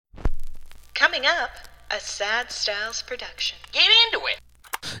Coming up, a Sad Styles production. Get into it.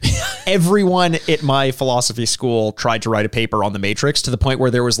 Everyone at my philosophy school tried to write a paper on the Matrix to the point where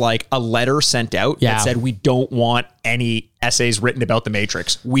there was like a letter sent out that said, we don't want any essays written about the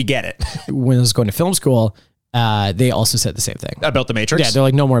Matrix. We get it. When I was going to film school, they also said the same thing. About the Matrix? Yeah, they're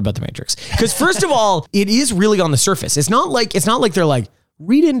like, no more about the Matrix. Because first of all, it is really on the surface. It's not like they're like,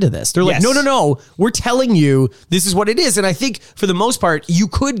 read into this. They're like, no. We're telling you this is what it is. And I think for the most part, you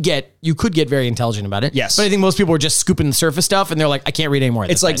could get very intelligent about it. Yes. But I think most people are just scooping the surface stuff and they're like, I can't read any more of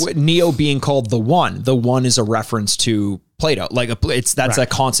this. It's like Neo being called the One. The One is a reference to Plato. Like that's a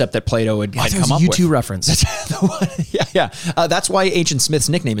concept that Plato had come up with. U2 reference. Yeah. That's why Agent Smith's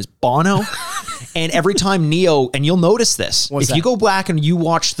nickname is Bono. And every time Neo, and you'll notice this, you go back and you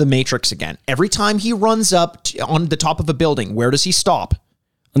watch The Matrix again, every time he runs up on the top of a building, where does he stop?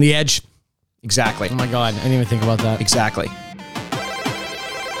 On the edge. Exactly. Oh my God. I didn't even think about that. Exactly.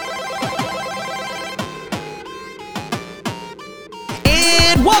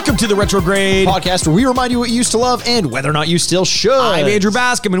 And welcome to the Retrograde podcast, where we remind you what you used to love and whether or not you still should. I'm Andrew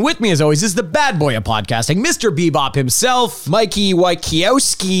Bascom, and with me as always is the bad boy of podcasting, Mr. Bebop himself, Mikey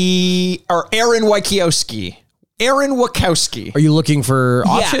Wachowski, or Aaron Wachowski. Aaron Wachowski. Are you looking for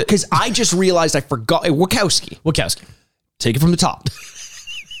options? Yeah, because I just realized I forgot. Wachowski. Take it from the top.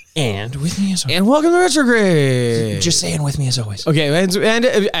 And with me as always. And welcome to Retrograde. Just saying with me as always. Okay,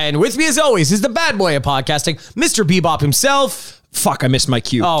 and with me as always is the bad boy of podcasting, Mr. Bebop himself. Fuck, I missed my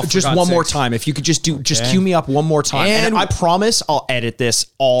cue. Oh, just one more time. If you could just cue me up one more time. And I promise I'll edit this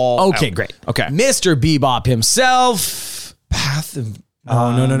all Okay, out. great. Okay. Mr. Bebop himself. Path of...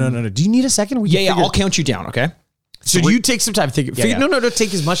 No. Do you need a second? Yeah, I'll count you down, okay? So do you take some time to think? Yeah. No,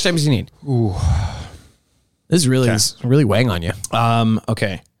 take as much time as you need. Ooh. This is really weighing on you.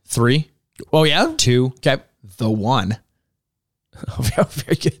 Okay. 3. Oh, yeah? 2. Okay. The 1. Oh,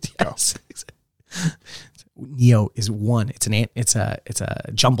 very good. Yes. Neo is 1. It's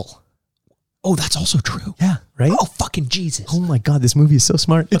a jumble. Oh, that's also true. Yeah, right? Oh, fucking Jesus. Oh my God, this movie is so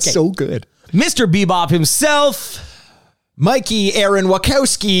smart. It's so good. Mr. Bebop himself. Mikey Aaron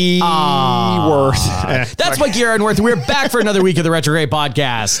Wachowski Worth. That's Mikey Aaron Worth. We're back for another week of the Retrograde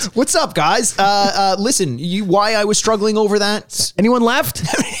podcast. What's up, guys? Listen, why I was struggling over that? Anyone left?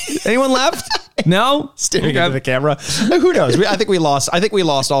 No? Staring into the camera. Who knows? I think we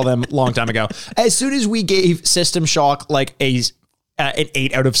lost all them long time ago. As soon as we gave System Shock like an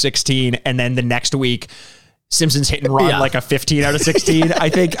 8 out of 16, and then the next week Simpsons Hit and Run like a 15 out of 16. I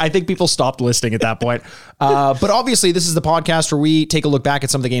think people stopped listening at that point. But obviously, this is the podcast where we take a look back at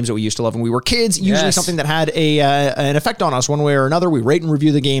some of the games that we used to love when we were kids. Usually something that had an effect on us one way or another. We rate and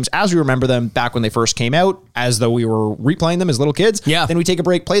review the games as we remember them back when they first came out, as though we were replaying them as little kids. Yeah. Then we take a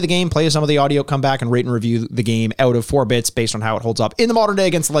break, play the game, play some of the audio, come back and rate and review the game out of 4 bits based on how it holds up in the modern day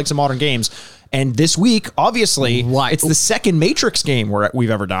against the likes of modern games. And this week, obviously, it's the second Matrix game we've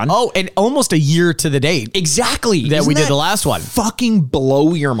ever done. Oh, and almost a year to the date. Exactly. That we did the last one. Fucking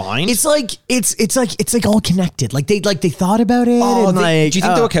blow your mind. It's like all connected. Like they thought about it. Oh, and do you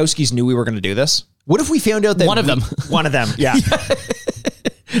think the Wachowskis knew we were going to do this? What if we found out that one of them, yeah.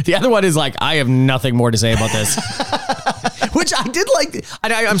 The other one is like, I have nothing more to say about this. Which I did like.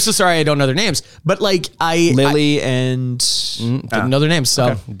 I'm so sorry I don't know their names, but like Lily didn't know their names,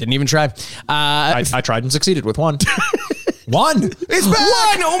 so didn't even try. I tried and succeeded with one. One. It's back.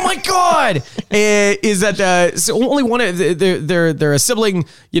 One. Oh my God. Is that so only one? They're a sibling,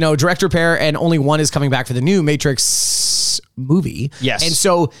 director pair, and only one is coming back for the new Matrix movie. Yes. And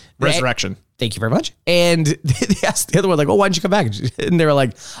so Resurrection. Thank you very much. And they asked the other one, like, oh, why didn't you come back? And they were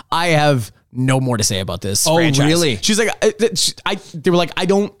like, I have no more to say about this franchise. Really? She's like, they were like, I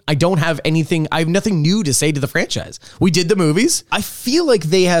don't have anything. I have nothing new to say to the franchise. We did the movies. I feel like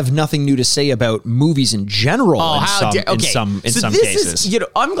they have nothing new to say about movies in general. In some cases.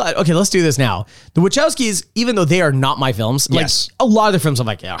 I'm glad. Okay, let's do this now. The Wachowskis, even though they are not my films, like a lot of their films, I'm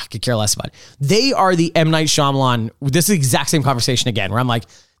like, I could care less about. They are the M. Night Shyamalan. This is the exact same conversation again, where I'm like,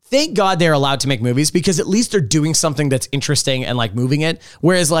 thank God they're allowed to make movies because at least they're doing something that's interesting and like moving it.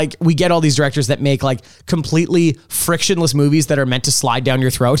 Whereas like we get all these directors that make like completely frictionless movies that are meant to slide down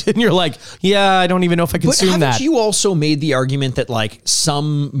your throat. And you're like, yeah, I don't even know if I consume that. But haven't you also made the argument that like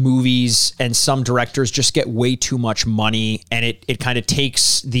some movies and some directors just get way too much money and it kind of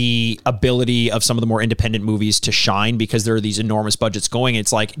takes the ability of some of the more independent movies to shine because there are these enormous budgets going?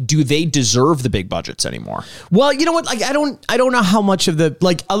 It's like, do they deserve the big budgets anymore? Well, you know what? Like, I don't know how much of the,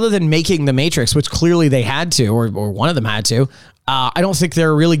 like, other than making The Matrix, which clearly they had to, or one of them had to, I don't think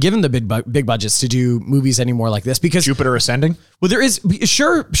they're really given the big budgets to do movies anymore like this because Jupiter Ascending. Well, there is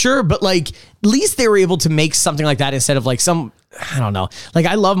sure, but like at least they were able to make something like that instead of like some, I don't know. Like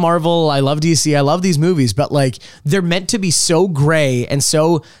I love Marvel, I love DC, I love these movies, but like they're meant to be so gray and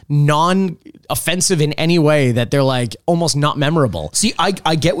so non-offensive in any way that they're like almost not memorable. See, I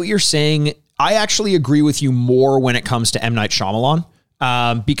get what you're saying. I actually agree with you more when it comes to M. Night Shyamalan.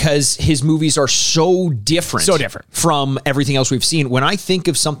 Because his movies are so different from everything else we've seen. When I think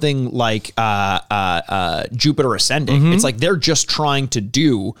of something like Jupiter Ascending, it's like they're just trying to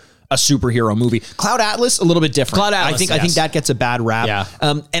do a superhero movie. Cloud Atlas, a little bit different. Cloud Atlas, I think that gets a bad rap. Yeah.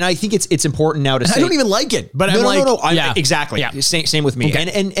 And I think it's important now to say I don't even like it, but no. Exactly. Yeah. Same with me.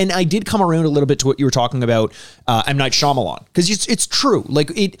 Okay. And I did come around a little bit to what you were talking about, M. Night Shyamalan, because it's true. Like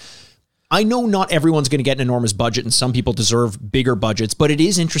I know not everyone's going to get an enormous budget and some people deserve bigger budgets, but it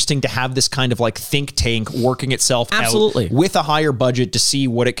is interesting to have this kind of like think tank working itself out with a higher budget to see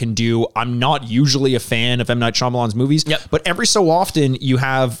what it can do. I'm not usually a fan of M. Night Shyamalan's movies, but every so often you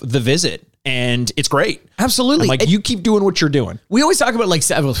have The Visit and it's great. Absolutely. I'm like, you keep doing what you're doing. We always talk about like,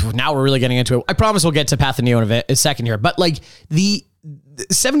 now we're really getting into it. I promise we'll get to Path of Neo in a second here, but like the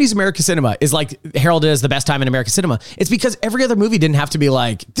 70s American cinema is like heralded as the best time in American cinema. It's because every other movie didn't have to be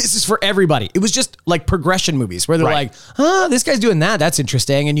like, this is for everybody. It was just like progression movies where they're like, this guy's doing that. That's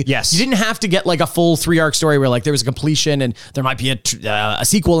interesting. And you didn't have to get like a full 3-arc story where like there was a completion and there might be a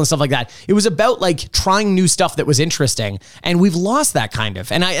sequel and stuff like that. It was about like trying new stuff that was interesting. And we've lost that kind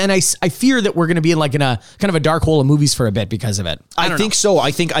of. And I fear that we're going to be in like in a kind of a dark hole of movies for a bit because of it. I think so.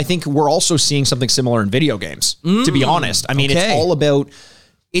 I think we're also seeing something similar in video games, to be honest. I mean, it's all about...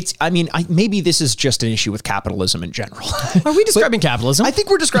 maybe this is just an issue with capitalism in general. Are we describing capitalism? I think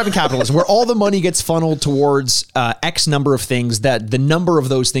we're describing capitalism, where all the money gets funneled towards X number of things, that the number of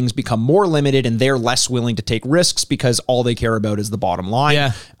those things become more limited and they're less willing to take risks because all they care about is the bottom line.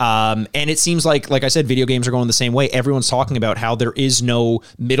 Yeah. And it seems like I said, video games are going the same way. Everyone's talking about how there is no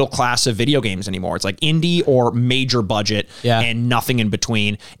middle class of video games anymore. It's like indie or major budget and nothing in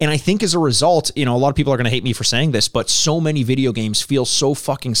between. And I think as a result, a lot of people are going to hate me for saying this, but so many video games feel so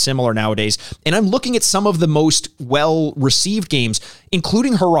fucking similar nowadays. And I'm looking at some of the most well-received games,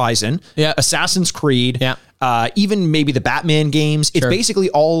 including Horizon, Assassin's Creed, even maybe the Batman games. It's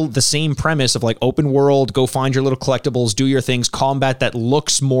basically all the same premise of like open world, go find your little collectibles, do your things, combat that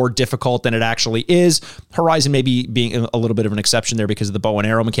looks more difficult than it actually is. Horizon maybe being a little bit of an exception there because of the bow and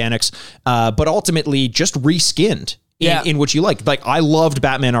arrow mechanics, but ultimately just reskinned. In what you like. Like, I loved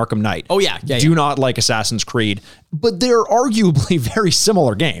Batman Arkham Knight. Oh, yeah. Do not like Assassin's Creed. But they're arguably very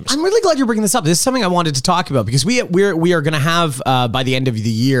similar games. I'm really glad you're bringing this up. This is something I wanted to talk about because we are going to have, by the end of the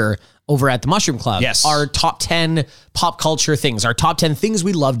year, over at the Mushroom Club, our top 10 pop culture things, our top 10 things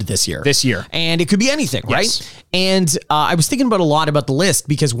we loved this year. And it could be anything, right? And I was thinking about a lot about the list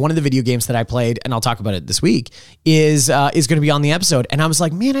because one of the video games that I played, and I'll talk about it this week, is going to be on the episode. And I was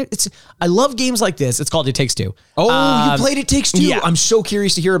like, man, I love games like this. It's called It Takes Two. Oh, you played It Takes Two? Yeah. I'm so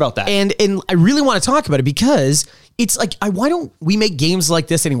curious to hear about that. And I really want to talk about it because it's like, why don't we make games like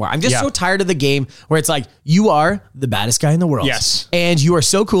this anymore? I'm just so tired of the game where it's like, you are the baddest guy in the world. Yes. And you are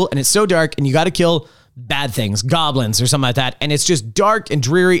so cool and it's so dark and you got to kill bad things, goblins or something like that. And it's just dark and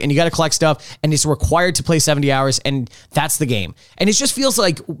dreary and you got to collect stuff and it's required to play 70 hours and that's the game. And it just feels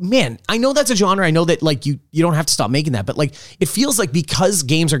like, man, I know that's a genre. I know that like you don't have to stop making that, but like it feels like because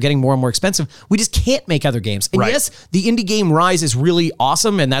games are getting more and more expensive, we just can't make other games. And yes, the indie game rise is really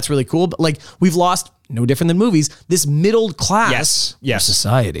awesome and that's really cool, but like we've lost, no different than movies, this middle class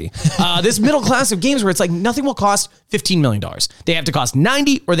society. This middle class of games where it's like nothing will cost $15 million. They have to cost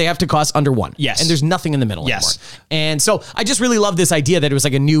 90 or they have to cost under one. Yes. And there's nothing in the middle anymore. And so I just really love this idea that it was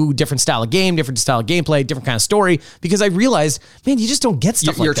like a new, different style of game, different style of gameplay, different kind of story, because I realized, man, you just don't get stuff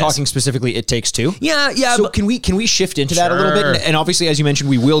like this. You're this. talking specifically It Takes Two? Yeah. So can we shift into that a little bit? And obviously, as you mentioned,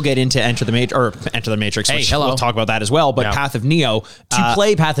 we will get into Enter the Matrix, which we'll talk about that as well. But Path of Neo. To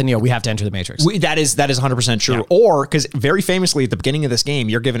play Path of Neo, we have to enter the Matrix. That is 100% true. Yeah. Or, because very famously at the beginning of this game,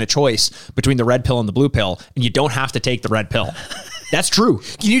 you're given a choice between the red pill and the blue pill, and you don't have to take the red pill. That's true.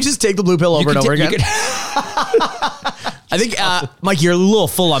 Can you just take the blue pill over and over again? I think, Mike, you're a little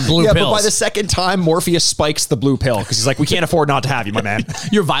full on blue pills. Yeah, but by the second time, Morpheus spikes the blue pill because he's like, we can't afford not to have you, my man.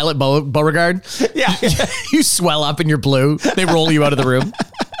 You're Violet Beauregard. Yeah. You swell up and you're blue. They roll you out of the room.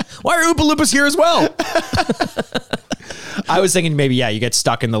 Why are Oompa Loompas here as well? I was thinking maybe, you get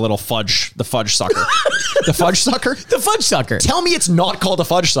stuck in the fudge sucker. The fudge sucker? The fudge sucker. Tell me it's not called a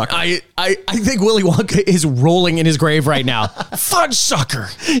fudge sucker. I think Willy Wonka is rolling in his grave right now. Fudge sucker.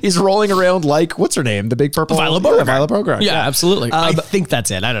 He's rolling around like, what's her name? The big purple. Violet Beauregard. Violet Beauregard. Yeah, absolutely. I think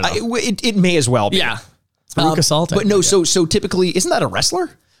that's it. I don't know. It may as well be. Yeah. Veruca Salt. But no, so typically, isn't that a wrestler?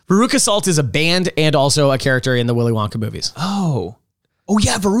 Veruca Salt is a band and also a character in the Willy Wonka movies. Oh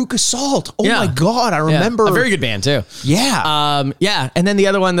yeah, Veruca Salt. Oh my God, I remember. A very good band too. Yeah. And then the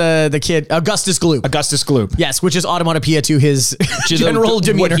other one, the kid, Augustus Gloop. Augustus Gloop. Yes, which is automatopoeia to his general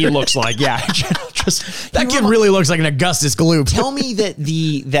demeanor. What he looks like. Yeah. That kid really looks like an Augustus Gloop. Tell me that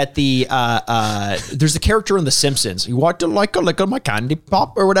there's a character in The Simpsons. You want to like my candy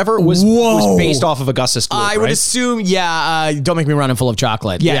pop or whatever was based off of Augustus Gloop. I would assume, Don't Make Me Run, I'm Full of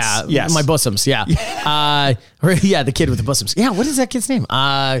Chocolate. Yes, yes. My bosoms. Yeah. The kid with the bosoms. Yeah. What is that kid's name?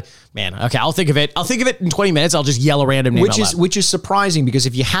 Man. Okay. I'll think of it in 20 minutes. I'll just yell a random name which is surprising, because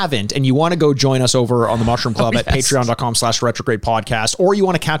if you haven't and you want to go join us over on the Mushroom Club at patreon.com/retrograde podcast, or you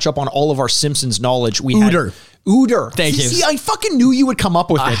want to catch up on all of our Simpsons knowledge, Ooder. Thank you. See, I fucking knew you would come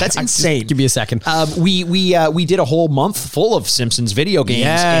up with it. That's insane. Give me a second. We did a whole month full of Simpsons video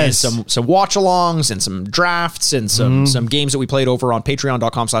games and some watch-alongs and some drafts and some games that we played over on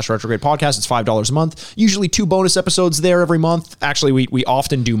patreon.com/retrograde podcast. It's $5 a month. Usually 2 bonus episodes there every month. Actually, we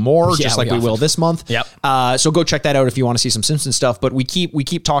often do more, just like we will this month. Yep. So go check that out if you want to see some Simpsons stuff. But we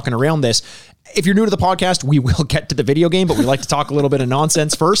keep talking around this. If you're new to the podcast, we will get to the video game, but we like to talk a little bit of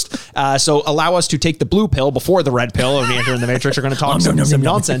nonsense first. So allow us to take the blue pill before the red pill, and we enter in the Matrix. We're going to talk some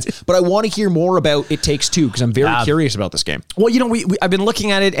nonsense. But I want to hear more about It Takes Two, because I'm very curious about this game. Well, I've been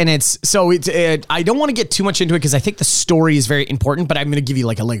looking at it, and I don't want to get too much into it because I think the story is very important, but I'm going to give you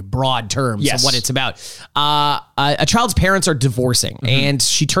like broad terms of what it's about. A child's parents are divorcing, and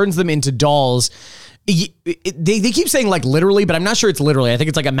she turns them into dolls. They keep saying like literally, but I'm not sure it's literally. I think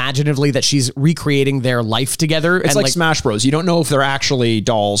it's like imaginatively that she's recreating their life together. It's like Smash Bros. You don't know if they're actually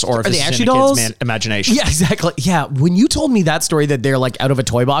dolls or if it's actually in a dolls? kid's imagination. Yeah, exactly. Yeah. When you told me that story that they're like out of a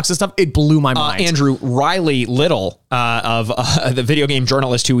toy box and stuff, it blew my mind. Andrew, Riley Little of the video game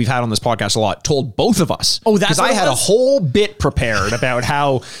journalist who we've had on this podcast a lot, told both of us. Oh, that's because I had a whole bit prepared about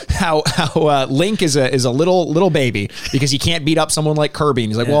how Link is a little baby because he can't beat up someone like Kirby.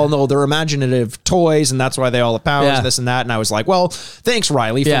 And he's like, well, no, they're imaginative toys, and that's why they all have powers, this and that. And I was like, well, thanks,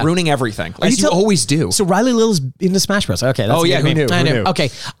 Riley, for ruining everything. As you always do. So Riley Little's into Smash Bros. Okay. That's who knew? I knew. Okay.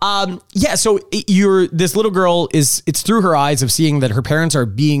 So this little girl it's through her eyes of seeing that her parents are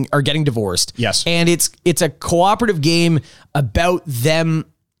getting divorced. Yes. And it's a cooperative game about them,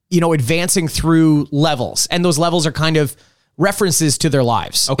 advancing through levels. And those levels are kind of references to their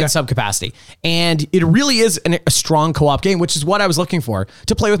lives in some capacity. And it really is a strong co-op game, which is what I was looking for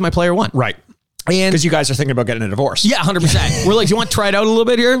to play with my player one. Right. And because you guys are thinking about getting a divorce. Yeah, 100%. We're like, do you want to try it out a little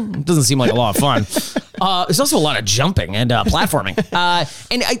bit here? It doesn't seem like a lot of fun. There's also a lot of jumping and platforming.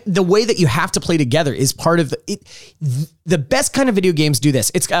 The way that you have to play together is part of the best kind of video games do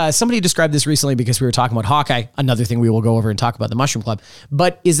this. It's somebody described this recently because we were talking about Hawkeye, another thing we will go over and talk about the Mushroom Club,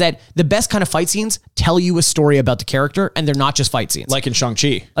 but is that the best kind of fight scenes tell you a story about the character, and they're not just fight scenes. Like in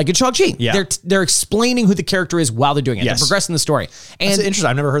Shang-Chi. Yeah. They're explaining who the character is while they're doing it. Yes. They're progressing the story. And that's interesting.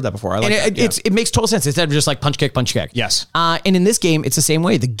 I've never heard that before. I like that. It makes total sense instead of just like punch, kick. Yes. And in this game, it's the same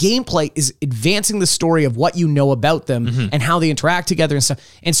way. The gameplay is advancing the story of what you know about them and how they interact together and stuff.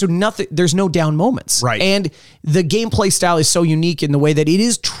 And so there's no down moments. Right. And the gameplay style is so unique in the way that it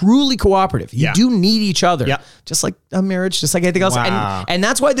is truly cooperative. You do need each other. Yeah. Just like a marriage, just like anything else. Wow. And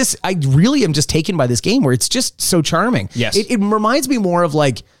that's why I really am just taken by this game where it's just so charming. Yes. It reminds me more of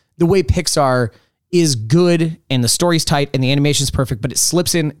like the way Pixar is good and the story's tight and the animation's perfect, but it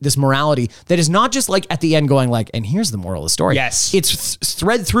slips in this morality that is not just like at the end going like, and here's the moral of the story. Yes. It's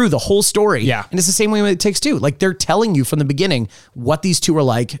thread through the whole story. Yeah. And it's the same way with It Takes Two. Like they're telling you from the beginning what these two are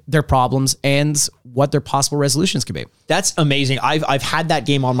like, their problems, and what their possible resolutions could be. That's amazing. I've had that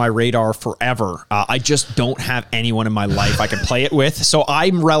game on my radar forever. I just don't have anyone in my life I can play it with. So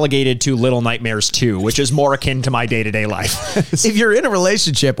I'm relegated to Little Nightmares 2, which is more akin to my day-to-day life. If you're in a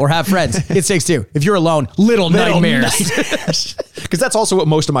relationship or have friends, It Takes Two. If you're alone, Little Nightmares. Because that's also what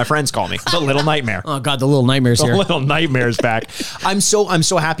most of my friends call me. The Little Nightmare. Oh God, the Little Nightmares here. The Little Nightmares back. I'm so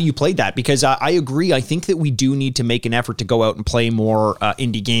happy you played that because I agree. I think that we do need to make an effort to go out and play more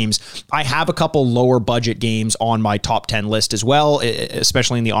indie games. I have a couple lower budget games on my top 10 list as well,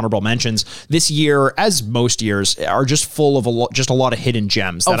 especially in the honorable mentions. This year, as most years, are just full of a lot of hidden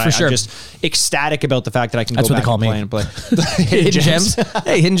gems that I'm just ecstatic about the fact that I can go back and play. Hidden gems.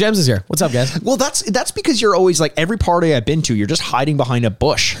 Hey, Hidden Gems is here. What's up, guys? Well, that's because you're always like every party I've been to, you're just hiding behind a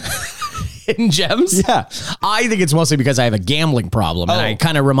bush. hidden gems? Yeah. I think it's mostly because I have a gambling problem, and I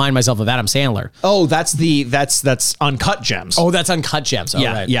kind of remind myself of Adam Sandler. Oh, that's uncut gems. Oh, that's uncut gems. Oh,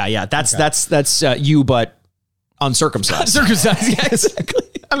 yeah, right. yeah. That's you, but uncircumcised. Circumcised, yeah, exactly.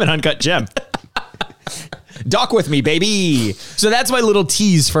 I'm an uncut gem. Dock with me, baby. So that's my little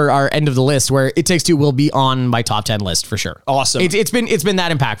tease for our end of the list, where It Takes Two will be on my top 10 list for sure. Awesome. It's been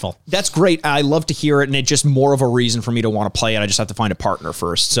that impactful. That's great. I love to hear it, and it's just more of a reason for me to want to play it. I just have to find a partner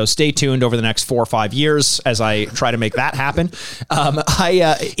first. So stay tuned over the next 4 or 5 years as I try to make that happen.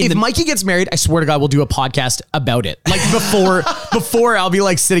 If Mikey gets married, I swear to God, we'll do a podcast about it. Like before I'll be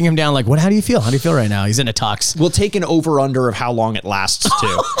like sitting him down, like, how do you feel? How do you feel right now? He's in a tux. We'll take an over-under of how long it lasts,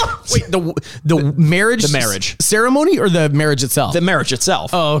 too. Wait, the marriage? The marriage. Ceremony or the marriage itself? The marriage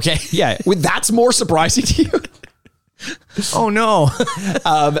itself. Oh, okay. Yeah. That's more surprising to you? Oh, no.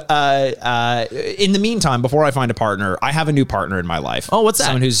 In the meantime, before I find a partner, I have a new partner in my life. Oh, what's that?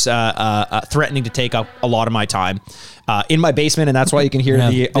 Someone who's threatening to take up a lot of my time in my basement, and that's why you can hear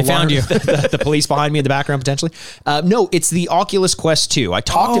they found you. the police behind me in the background, potentially. No, it's the Oculus Quest 2. I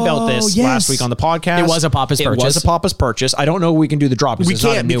talked about this last week on the podcast. It was a Papa's purchase. It was a Papa's purchase. I don't know if we can do the drop because We there's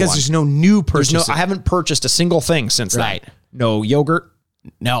not a can't new because one. there's no new purchase. I haven't purchased a single thing since Right. then. No yogurt.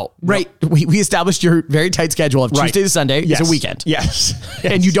 No. Right. We established your very tight schedule of Tuesday to Sunday is a weekend. Yes.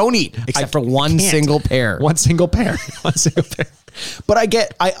 And you don't eat except for one single pair. One single pair. One single pair. But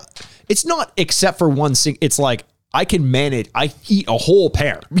it's not except for one it's like I can manage. I eat a whole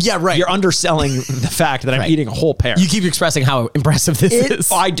pear. Yeah, right. You're underselling the fact that I'm eating a whole pear. You keep expressing how impressive this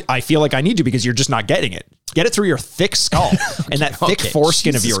is. I feel like I need to because you're just not getting it. Get it through your thick skull and that thick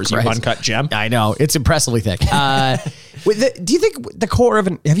foreskin of yours, Christ. you uncut gem. I know. It's impressively thick. Do you think the core of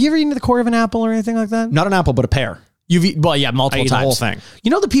have you ever eaten the core of an apple or anything like that? Not an apple, but a pear. You've eaten, multiple I ate times. the whole thing.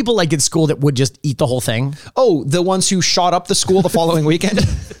 You know the people like in school that would just eat the whole thing? Oh, the ones who shot up the school the following weekend?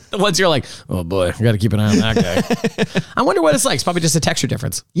 The ones you're like, oh boy, I got to keep an eye on that guy. I wonder what it's like. It's probably just a texture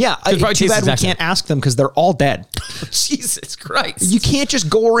difference. Yeah. Too bad we can't ask them because they're all dead. Jesus Christ. You can't just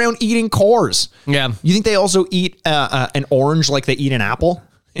go around eating cores. Yeah. You think they also eat an orange like they eat an apple?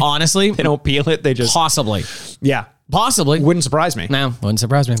 Honestly, They don't peel it. They just... possibly. Yeah. Possibly. Wouldn't surprise me. No, wouldn't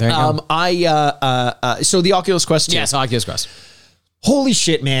surprise me. There you go. So the Oculus Quest 2. Yes, Oculus Quest. Holy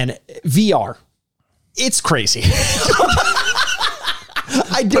shit, man. VR. It's crazy.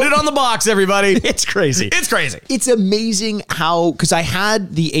 Put it on the box, everybody. It's crazy. It's crazy. It's amazing how, because I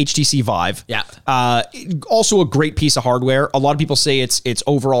had the HTC Vive. Yeah. Also a great piece of hardware. A lot of people say its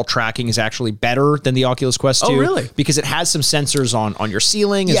overall tracking is actually better than the Oculus Quest 2. Oh, really? Because it has some sensors on your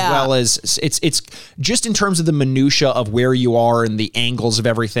ceiling as Yeah. well as it's just in terms of the minutia of where you are and the angles of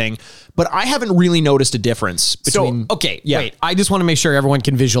everything. But I haven't really noticed a difference between. So, okay, wait. I just want to make sure everyone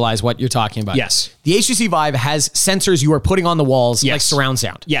can visualize what you're talking about. Yes. The HTC Vive has sensors you are putting on the walls, Yes. like surround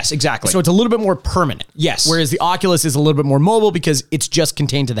sound. Yes, exactly. So it's a little bit more permanent. Yes. Whereas the Oculus is a little bit more mobile because it's just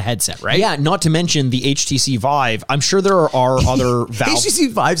contained to the headset, right? Yeah, not to mention the HTC Vive. I'm sure there are other Valve.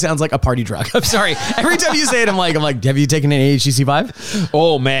 HTC Vive sounds like a party drug. I'm sorry. Every time you say it, I'm like, have you taken an HTC Vive?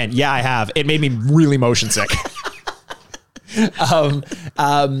 Oh man, yeah, I have. It made me really motion sick.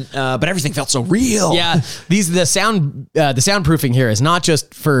 But everything felt so real. Yeah, the soundproofing here is not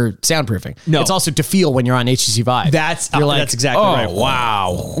just for soundproofing. No, it's also to feel when you're on HTC Vive. That's exactly right.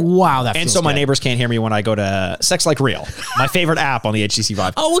 Wow, that and feels so my good. neighbors can't hear me when I go to Sex Like Real, my favorite app on the HTC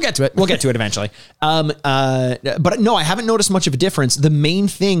Vive. Oh, we'll get to it. We'll get to it eventually. But no, I haven't noticed much of a difference. The main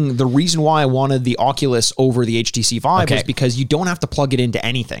thing, the reason why I wanted the Oculus over the HTC Vive was because you don't have to plug it into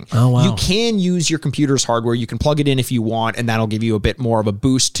anything. Oh, wow. You can use your computer's hardware. You can plug it in if you want, and that'll give you a bit more of a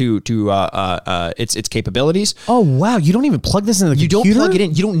boost to its capabilities. Oh wow, you don't even plug this into the computer? You don't plug it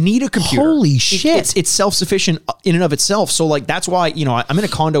in. You don't need a computer. Holy shit. It's self-sufficient in and of itself. So like that's why, I'm in a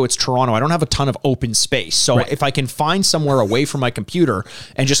condo, it's Toronto. I don't have a ton of open space. So if I can find somewhere away from my computer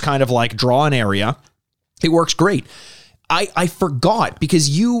and just kind of like draw an area, it works great. I forgot because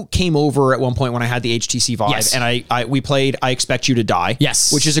you came over at one point when I had the HTC Vive and we played I Expect You to Die.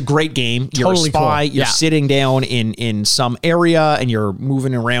 Yes. Which is a great game. You're Totally a spy. cool. You're sitting down in some area and you're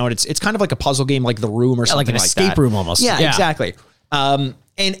moving around. It's kind of like a puzzle game like The Room or something like an that. escape room almost. Yeah, exactly.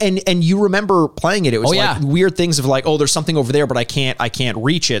 And you remember playing it. It was like weird things of like, oh, there's something over there, but I can't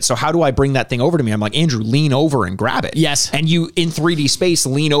reach it. So how do I bring that thing over to me? I'm like, Andrew, lean over and grab it. Yes. And you in 3D space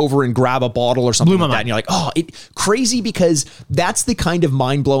lean over and grab a bottle or something Blew my like that. mind. And you're like, oh, crazy because that's the kind of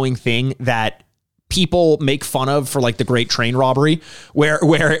mind-blowing thing that people make fun of for like the Great Train Robbery, where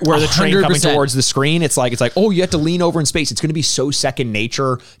the train coming 100%. towards the screen, it's like, oh, you have to lean over in space. It's going to be so second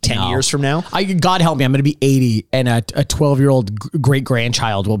nature 10 years from now. God help me, I'm going to be 80, and a 12-year-old great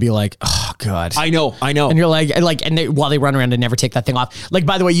grandchild will be like, oh God. I know. And you're like, while they run around and never take that thing off. Like,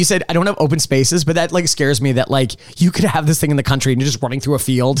 by the way, you said I don't have open spaces, but that like scares me that like you could have this thing in the country and you're just running through a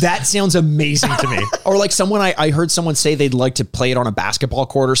field. That sounds amazing to me. Or like I heard someone say they'd like to play it on a basketball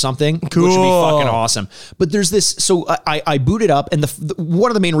court or something, Cool. which would be fucking awesome. But there's this, so I booted up, and one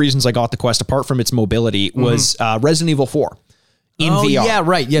of the main reasons I got the Quest, apart from its mobility, was Resident Evil 4 in VR. Yeah,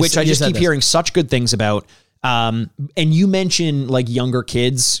 right. Yes, which I just keep hearing such good things about. And you mention like younger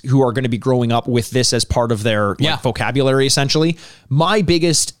kids who are going to be growing up with this as part of their vocabulary, essentially. My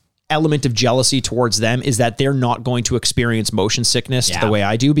biggest element of jealousy towards them is that they're not going to experience motion sickness the way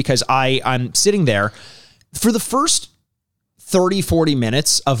I do, because I'm sitting there for the first 30, 40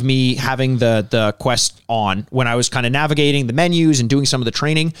 minutes of me having the Quest on, when I was kind of navigating the menus and doing some of the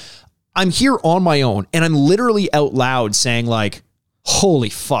training. I'm here on my own, and I'm literally out loud saying like, holy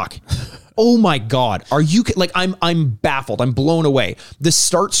fuck. Oh my God. Are you like, I'm baffled. I'm blown away. The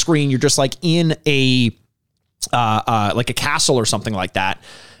start screen, you're just like in a castle or something like that.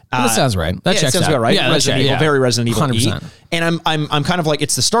 That sounds right. That checks sounds out. about right. Yeah, Resident Evil, very Resident Evil 100%. And I'm kind of like,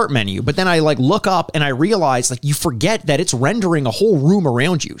 it's the start menu, but then I like look up and I realize like you forget that it's rendering a whole room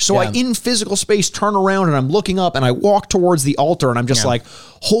around you. So I, in physical space, turn around and I'm looking up and I walk towards the altar and I'm just like,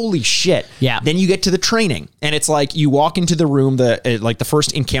 holy shit. Yeah. Then you get to the training and it's like you walk into the room, like the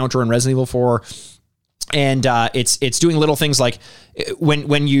first encounter in Resident Evil 4. And it's doing little things like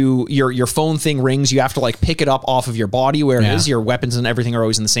when your phone thing rings, you have to like pick it up off of your body where it is. Your weapons and everything are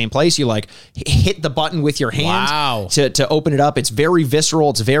always in the same place. You like hit the button with your hand to open it up. It's very visceral.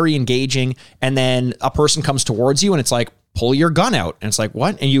 It's very engaging. And then a person comes towards you and it's like, pull your gun out. And it's like,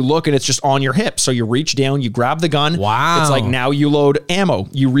 what? And you look and it's just on your hip. So you reach down, you grab the gun. Wow. It's like, now you load ammo.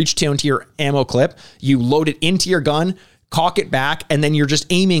 You reach down to your ammo clip. You load it into your gun, cock it back, and then you're just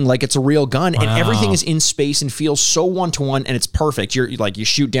aiming like it's a real gun. And everything is in space and feels so one-to-one, and it's perfect. You're like, you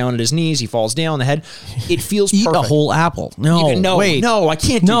shoot down at his knees, he falls down the head. It feels Eat perfect. a whole apple. No, wait. No, I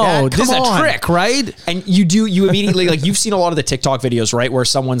can't do that. No, this is a trick, right? And you immediately, like, you've seen a lot of the TikTok videos, right? Where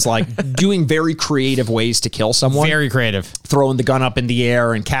someone's like doing very creative ways to kill someone. Very creative. Throwing the gun up in the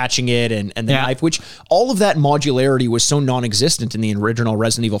air and catching it and the knife, which all of that modularity was so non-existent in the original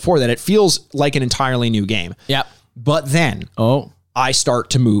Resident Evil 4 that it feels like an entirely new game. Yep. But then I start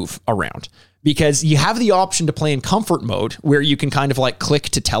to move around, because you have the option to play in comfort mode where you can kind of like click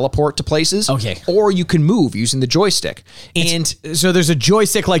to teleport to places. Okay. Or you can move using the joystick. And so there's a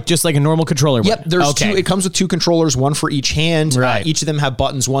joystick, like just like a normal controller. Yep. There's two. It comes with two controllers, one for each hand. Right. Each of them have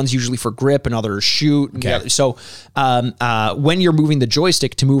buttons. One's usually for grip and others shoot. Okay. So when you're moving the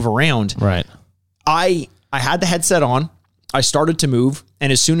joystick to move around, right. I had the headset on. I started to move.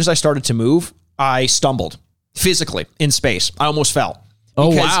 And as soon as I started to move, I stumbled. Physically in space. I almost fell.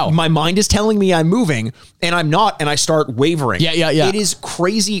 Because my mind is telling me I'm moving and I'm not, and I start wavering. Yeah. It is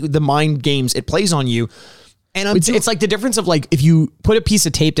crazy, the mind games it plays on you. And it's like the difference of like, if you put a piece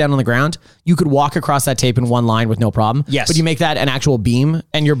of tape down on the ground, you could walk across that tape in one line with no problem. Yes. But you make that an actual beam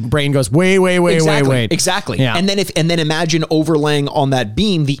and your brain goes, wait. Exactly. Yeah. And then imagine overlaying on that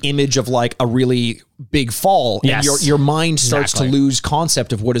beam the image of like a really big fall. Yes. And your mind starts to lose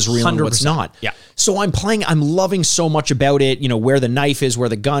concept of what is real and what's not. Yeah. So I'm loving so much about it, where the knife is, where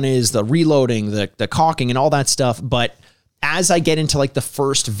the gun is, the reloading, the cocking and all that stuff. But as I get into like the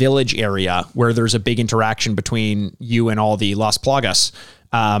first village area where there's a big interaction between you and all the Las Plagas.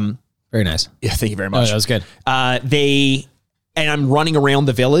 Very nice. Yeah, thank you very much. Oh, that was good. And I'm running around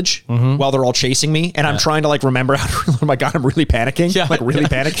the village while they're all chasing me. And I'm trying to like remember how to, oh my God, I'm really panicking. Yeah,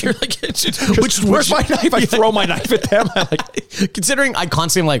 panicking. You're like, where's my knife? I throw my knife at them. Considering I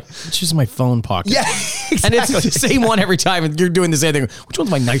constantly am like, which is my phone pocket? Yeah, exactly. And it's the same one every time. And you're doing the same thing. Which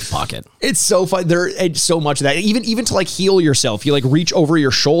one's my knife pocket? It's so fun. It's so much of that. Even to like heal yourself, you like reach over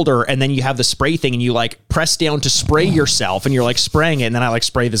your shoulder and then you have the spray thing and you like press down to spray yourself and you're like spraying it. And then I like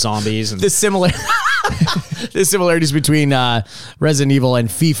spray the zombies. And the similarities between Resident Evil and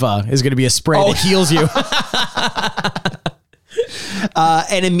FIFA is going to be a spray that heals you.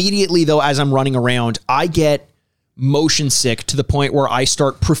 And immediately though, as I'm running around, I get motion sick to the point where I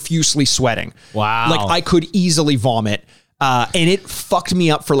start profusely sweating. Wow. Like I could easily vomit. And it fucked me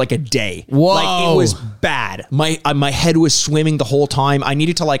up for like a day. Whoa. Like it was bad. My head was swimming the whole time. I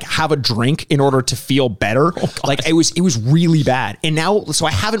needed to like have a drink in order to feel better. Like it was really bad. And now, so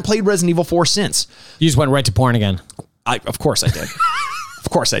I haven't played Resident Evil 4 since. You just went right to porn again. Of course I did. Of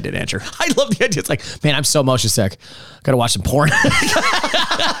course I did, Andrew. I love the idea. It's like, man, I'm so motion sick. Got to watch some porn.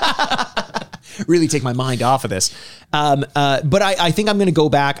 really take my mind off of this. But I think I'm going to go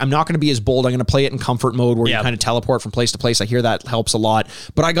back. I'm not going to be as bold. I'm going to play it in comfort mode where you kind of teleport from place to place. I hear that helps a lot.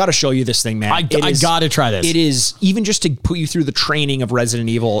 But I got to show you this thing, man. I got to try this. It is, even just to put you through the training of Resident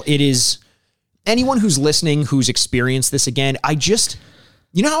Evil, it is, anyone who's listening who's experienced this again,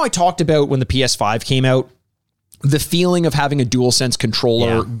 you know how I talked about when the PS5 came out? The feeling of having a DualSense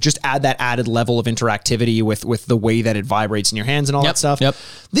controller, just add that added level of interactivity with the way that it vibrates in your hands and all that stuff. Yep.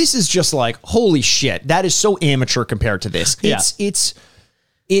 This is just like, holy shit, that is so amateur compared to this. It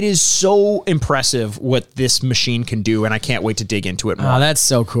is so impressive what this machine can do, and I can't wait to dig into it more. Oh, that's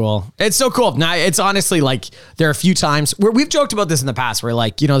so cool. It's so cool. Now, it's honestly like there are a few times where we've joked about this in the past where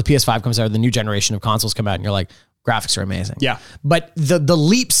like, you know, the PS5 comes out, the new generation of consoles come out, and you're like, graphics are amazing. Yeah. But the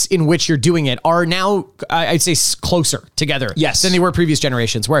leaps in which you're doing it are now, I'd say, closer together than they were previous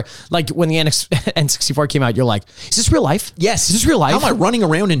generations, where like when the N64 came out, you're like, is this real life? Yes. Is this real life? How am I running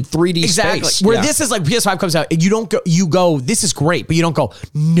around in 3D space? Where this is like PS5 comes out and you go, this is great, but you don't go,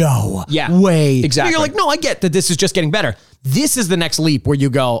 no way. Exactly. You're like, no, I get that this is just getting better. This is the next leap where you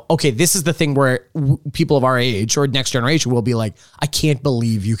go, okay, this is the thing where people of our age or next generation will be like, I can't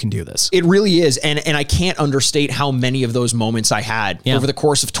believe you can do this. It really is. And I can't understate how many of those moments I had over the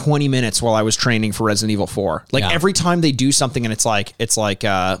course of 20 minutes while I was training for Resident Evil 4. Like every time they do something and it's like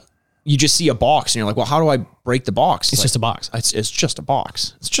you just see a box and you're like, well, how do I break the box? It's just a box. It's just a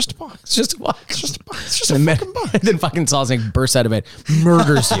box. It's just a box. It's just a box. It's just a box. It's just a fucking box. And then fucking Sosnick bursts out of it,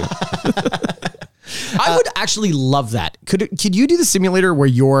 murders you. I would actually love that. Could you do the simulator where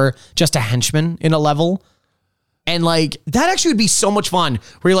you're just a henchman in a level? And like, that actually would be so much fun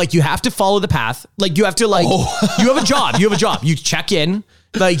where you're like, you have to follow the path. Like you have to like, you have a job, you check in.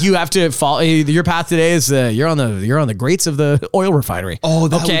 Like you have to follow your path today is you're on the grates of the oil refinery. Oh,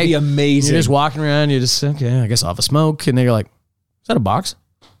 that would be amazing. You're just walking around. You're just, okay, I guess I'll have a smoke. And then you're like, is that a box?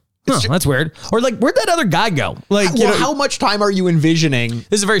 Huh, that's weird. Or like, where'd that other guy go? Like, how much time are you envisioning?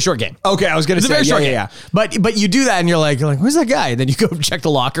 This is a very short game. Okay, I was going to say, it's a very short game. But you do that and you're like, where's that guy? And then you go check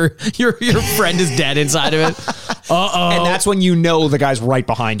the locker. Your friend is dead inside of it. And that's when you know the guy's right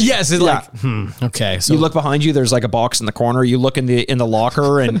behind you. Yes, it's like, okay. So you look behind you, there's like a box in the corner. You look in the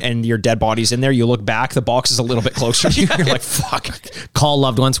locker and your dead body's in there. You look back, the box is a little bit closer to you. You're like, fuck. Call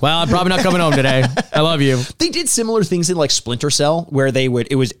loved ones. Well, I'm probably not coming home today. I love you. They did similar things in like Splinter Cell where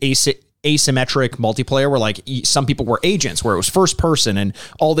it was asymmetric multiplayer where like some people were agents where it was first person and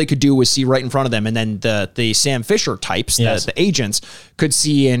all they could do was see right in front of them, and then the Sam Fisher types, the agents could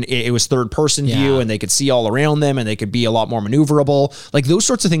see, and it was third person view and they could see all around them and they could be a lot more maneuverable. Like those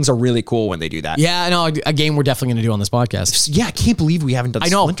sorts of things are really cool when they do that. Yeah, I know, a game we're definitely going to do on this podcast. Yeah, I can't believe we haven't done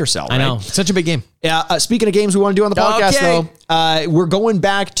Splinter Cell. Right? I know, it's such a big game. Yeah. Speaking of games we want to do on the podcast, though, we're going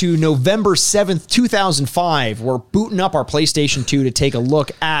back to November 7th, 2005. We're booting up our PlayStation 2 to take a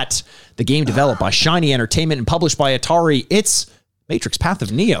look at the game developed by Shiny Entertainment and published by Atari. It's Matrix Path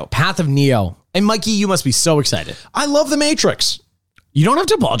of Neo. Path of Neo. And Mikey, you must be so excited. I love the Matrix. You don't have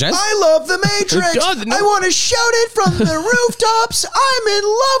to apologize. I love the Matrix. I want to shout it from the rooftops. I'm in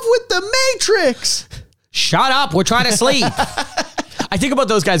love with the Matrix. Shut up. We're trying to sleep. I think about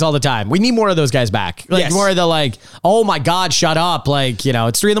those guys all the time. We need more of those guys back. Like more of the like, oh my God, shut up. Like,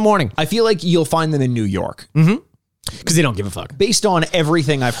 it's 3 a.m. I feel like you'll find them in New York. Because they don't give a fuck. Based on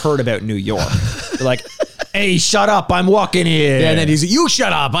everything I've heard about New York. They're like, hey, shut up, I'm walking here. Yeah, and then he's like, you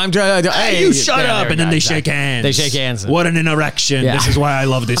shut up, I'm trying to... Hey, you shut up. And then they shake hands. They shake hands. What an interaction. Yeah. This is why I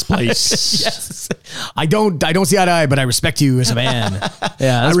love this place. Yes. I don't see eye to eye, but I respect you as a man.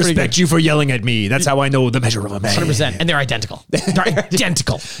 Yeah, I respect you for yelling at me. That's how I know the measure of a man. 100%. And they're identical. They're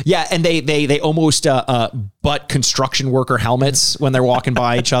identical. Yeah, and they almost butt construction worker helmets when they're walking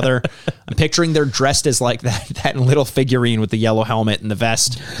by each other. I'm picturing they're dressed as like that little figurine with the yellow helmet and the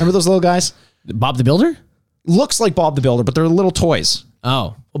vest. Remember those little guys? Bob the Builder? Looks like Bob the Builder, but they're little toys.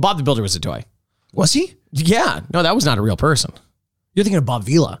 Oh. Well, Bob the Builder was a toy. Was he? Yeah. No, that was not a real person. You're thinking of Bob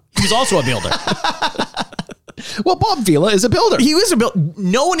Vila. He was also a builder. Well, Bob Vila is a builder. He was a builder.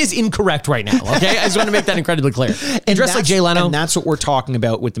 No one is incorrect right now, okay? I just want to make that incredibly clear. And dressed like Jay Leno. And that's what we're talking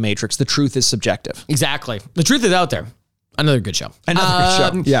about with The Matrix. The truth is subjective. Exactly. The truth is out there. Another good show.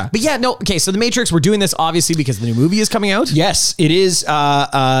 Another good show. Yeah. But yeah, no. Okay. So The Matrix, we're doing this obviously because the new movie is coming out. Yes, it is.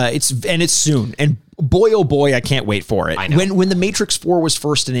 It's soon. And boy, oh boy, I can't wait for it. I know. When The Matrix 4 was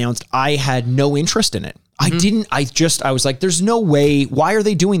first announced, I had no interest in it. I was like, there's no way. Why are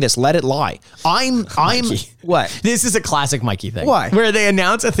they doing this? Let it lie. I'm what? This is a classic Mikey thing. Why? Where they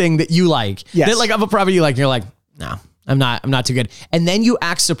announce a thing that you like. Yes. That like of a property you like, and you're like, no, I'm not too good. And then you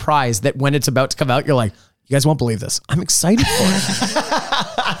act surprised that when it's about to come out, you're like, You guys won't believe this. I'm excited for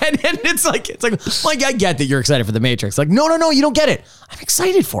it. and it's like, I get that you're excited for the Matrix. Like, no, you don't get it. I'm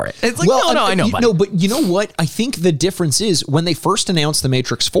excited for it. It's like, no, I know, buddy. No, but you know what? I think the difference is when they first announced the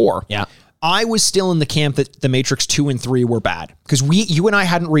Matrix 4. Yeah. I was still in the camp that the Matrix 2 and 3 were bad because you and I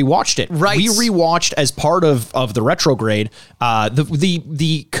hadn't rewatched it. Right. We rewatched as part of the retrograde.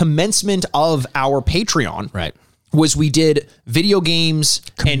 The commencement of our Patreon. Right. Was we did video games.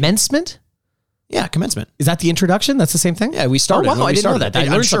 Commencement? Yeah, commencement. Is that the introduction? That's the same thing? Yeah, we started. Oh, wow, I didn't know that.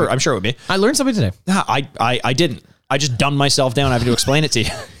 I'm sure it would be. I learned something today. I didn't. I just dumbed myself down having to explain it to you.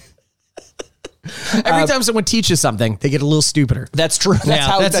 Every time someone teaches something, they get a little stupider. That's true.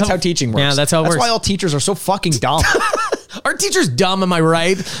 That's how teaching works. Yeah, that's how it works. That's why all teachers are so fucking dumb. Aren't teachers dumb? Am I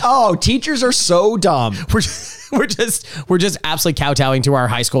right? Oh, teachers are so dumb. We're just absolutely kowtowing to our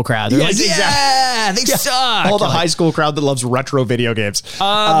high school crowd. They're Yes, like, yeah, they suck. All the high school crowd that loves retro video games.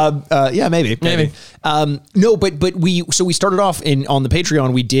 Yeah, maybe. No, but we started off on the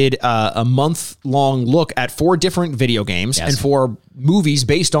Patreon. We did a month-long look at 4 different video games and 4 movies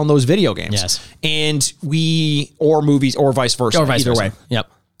based on those video games. Yes, and or movies or vice versa. Either way.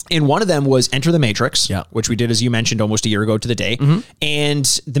 Yep. And one of them was Enter the Matrix, yeah, which we did, as you mentioned, almost a year ago to the day. Mm-hmm. And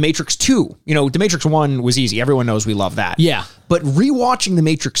The Matrix 2. You know, The Matrix 1 was easy. Everyone knows we love that. Yeah. But rewatching The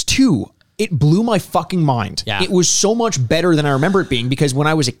Matrix 2, it blew my fucking mind. Yeah. It was so much better than I remember it being because when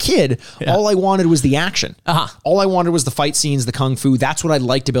I was a kid, all I wanted was the action. All I wanted was the fight scenes, the kung fu. That's what I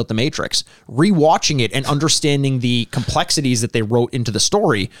liked about The Matrix. Rewatching it and understanding the complexities that they wrote into the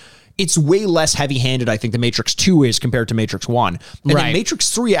story, it's way less heavy-handed, I think, The Matrix 2 is compared to Matrix 1. And then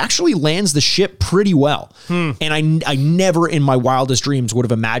Matrix 3 actually lands the ship pretty well. And I never in my wildest dreams would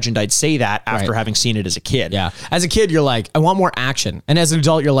have imagined I'd say that after having seen it as a kid. Yeah. As a kid, you're like, I want more action. And as an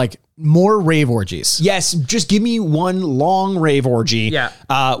adult, you're like, more rave orgies. Yes, just give me one long rave orgy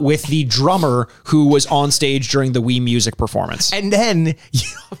with the drummer who was on stage during the Wii music performance. And then,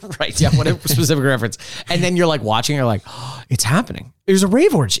 what a specific reference. And then you're like watching, you're like, oh, it's happening. There's a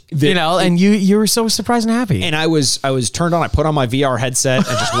rave orgy, and you were so surprised and happy. And I was turned on. I put on my VR headset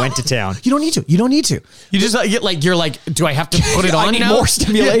and just went to town. You don't need to. You just you're like, do I have to put it on I need now? more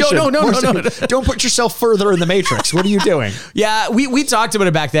stimulation. No. Don't put yourself further in the Matrix. What are you doing? Yeah, we talked about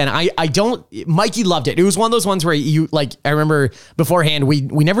it back then. I don't. Mikey loved it. It was one of those ones where you like. I remember beforehand we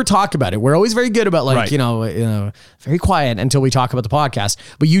never talk about it. We're always very good about very quiet until we talk about the podcast.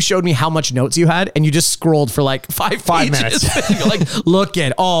 But you showed me how much notes you had, and you just scrolled for like 5 minutes. You're like, look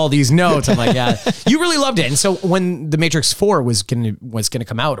at all these notes. I'm like, yeah, you really loved it. And so when the Matrix 4 was gonna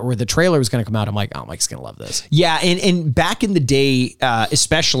come out, or the trailer was gonna come out, I'm like, oh, Mike's gonna love this. Yeah, and back in the day,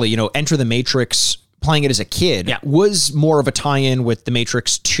 especially, Enter the Matrix, playing it as a kid was more of a tie-in with The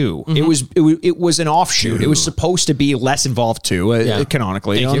Matrix 2. Mm-hmm. It was an offshoot. It was supposed to be less involved too,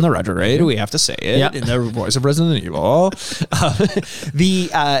 canonically. Thank you. The retrograde, we have to say it in the voice of Resident Evil.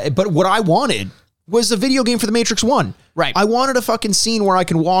 But what I wanted was a video game for The Matrix 1. Right. I wanted a fucking scene where I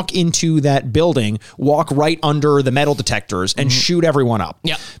can walk into that building, walk right under the metal detectors, and shoot everyone up.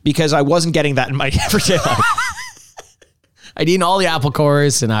 Yeah. Because I wasn't getting that in my everyday life. I'd eaten all the apple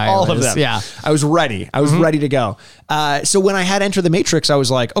cores and all of them. Yeah. I was ready. I was ready to go. So when I had Enter the Matrix, I was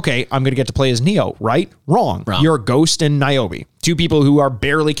like, okay, I'm going to get to play as Neo, right? Wrong. You're Ghost and Niobe. 2 people who are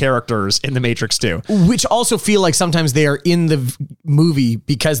barely characters in The Matrix 2. Which also feel like sometimes they are in the movie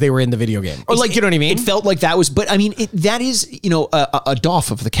because they were in the video game. Or like, you know what I mean? It felt like that was, but I mean, that is, a doff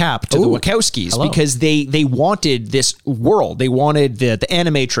of the cap to the Wachowskis because they wanted this world. They wanted the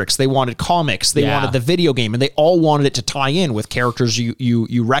Animatrix. They wanted comics. They wanted the video game, and they all wanted it to tie in with characters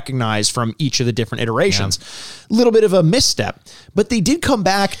you recognize from each of the different iterations. A little bit of a misstep, but they did come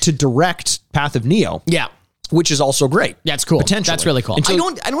back to direct Path of Neo. Yeah. Which is also great. That's cool. Potentially. That's really cool. So, I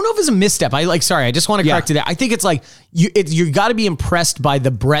don't know if it's a misstep. I just want to correct it. I think it's like you got to be impressed by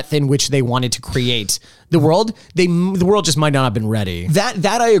the breadth in which they wanted to create the world. The world just might not have been ready. That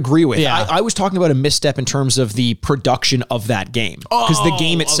I agree with. Yeah. I was talking about a misstep in terms of the production of that game because the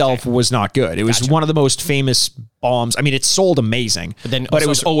game itself was not good. It was one of the most famous bombs. I mean, it sold amazing, but it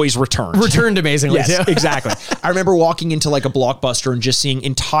was always returned. Returned amazingly. Yes, too. Exactly. I remember walking into like a Blockbuster and just seeing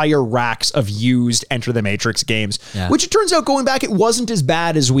entire racks of used Enter the Matrix games, which it turns out going back, it wasn't as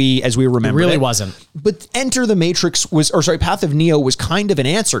bad as we remember. It really wasn't. But Enter the Matrix Path of Neo was kind of an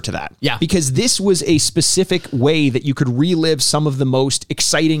answer to that. Yeah. Because this was a specific way that you could relive some of the most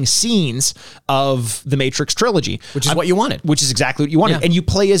exciting scenes of the Matrix trilogy. Which is what you wanted. Which is exactly what you wanted. Yeah. And you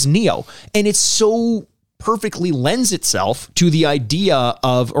play as Neo. And it's so perfectly lends itself to the idea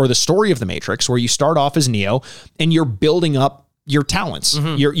of, or the story of the Matrix, where you start off as Neo and you're building up your talents.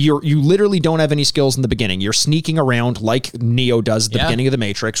 You literally don't have any skills in the beginning. You're sneaking around like Neo does at the beginning of the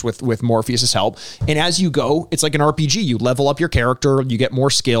Matrix with Morpheus's help. And as you go, it's like an RPG. You level up your character, you get more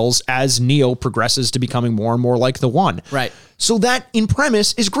skills as Neo progresses to becoming more and more like the One. Right. So that in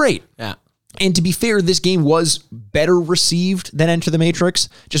premise is great. Yeah. And to be fair, this game was better received than Enter the Matrix,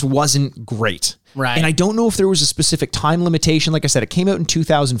 just wasn't great. Right. And I don't know if there was a specific time limitation. Like I said, it came out in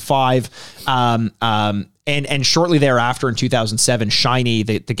 2005. And shortly thereafter in 2007, Shiny,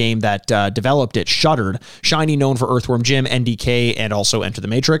 the game that developed it, shuttered. Shiny, known for Earthworm Jim, NDK, and also Enter the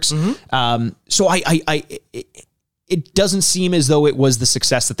Matrix. So it doesn't seem as though it was the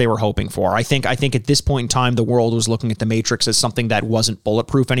success that they were hoping for. I think at this point in time, the world was looking at the Matrix as something that wasn't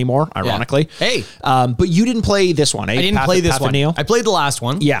bulletproof anymore, ironically. Yeah. Hey. But you didn't play this one, eh? I didn't play this one. Neo? I played the last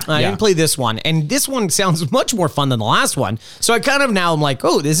one. Yeah. I didn't play this one. And this one sounds much more fun than the last one. So I kind of now I'm like,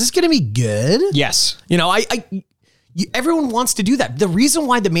 oh, is this going to be good? Yes. You know, everyone wants to do that. The reason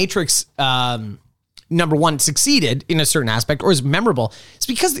why the Matrix, number one, succeeded in a certain aspect or is memorable, is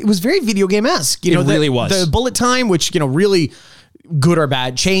because it was very video game-esque. You know, really was. The bullet time, which, you know, really good or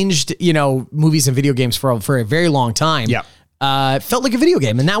bad, changed, you know, movies and video games for a very long time. Yeah. Felt like a video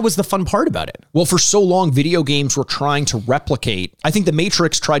game, and that was the fun part about it. Well, for so long, video games were trying to replicate. I think the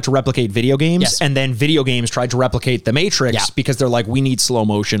Matrix tried to replicate video games, and then video games tried to replicate the Matrix because they're like, we need slow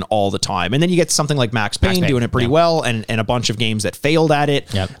motion all the time. And then you get something like Max Payne doing it pretty well, and a bunch of games that failed at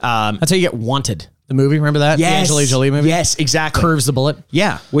it. Yep. That's how you get Wanted. The movie, remember that? Yes. The Angelina Jolie movie? Yes, exactly. Curves the bullet.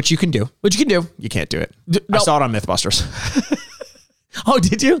 Yeah, which you can do. Which you can do. You can't do it. No. I saw it on Mythbusters. Oh,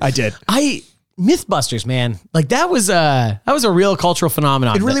 did you? I did. Mythbusters, man. Like that was a real cultural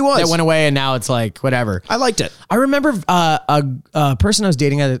phenomenon. It really was. That went away and now it's like whatever. I liked it. I remember a person I was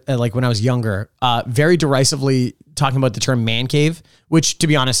dating like when I was younger, very derisively talking about the term man cave, which to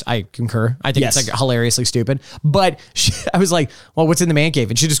be honest, I concur. I think it's like hilariously stupid. But I was like, well, what's in the man cave?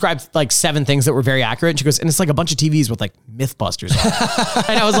 And she described like 7 things that were very accurate. And she goes, and it's like a bunch of TVs with like Mythbusters on.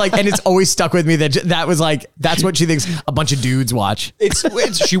 And I was like, and it's always stuck with me that was like, that's what she thinks a bunch of dudes watch.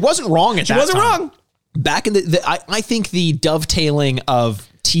 She wasn't wrong at that time. She wasn't wrong. Back in I think the dovetailing of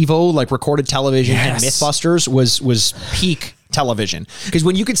TiVo, like recorded television, and Mythbusters was peak television, because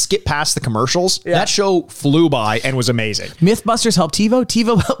when you could skip past the commercials, that show flew by and was amazing. Mythbusters helped TiVo,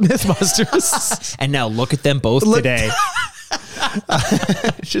 TiVo helped Mythbusters. And now look at them both today.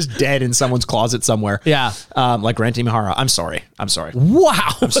 It's just dead in someone's closet somewhere. Yeah. Like Grant Imahara. I'm sorry.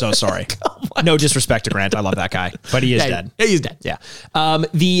 Wow. I'm so sorry. No disrespect to Grant. I love that guy, but he is dead. Yeah, he's dead. Yeah.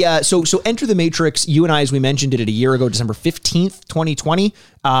 So Enter the Matrix, you and I, as we mentioned, did it a year ago, December 15th, 2020.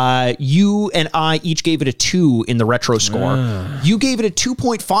 You and I each gave it a 2 in the retro score. You gave it a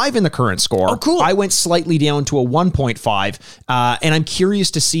 2.5 in the current score. Oh, cool. I went slightly down to a 1.5. And I'm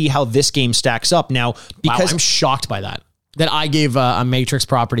curious to see how this game stacks up now, because I'm shocked by that I gave a Matrix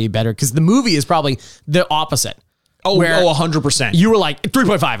property better, because the movie is probably the opposite. Oh, 100%. You were like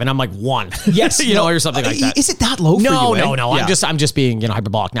 3.5 and I'm like 1. Yes. Or something like that. Is it that low for you? No. Yeah. I'm just being,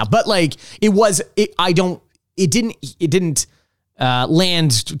 hyperbolic now. But like it didn't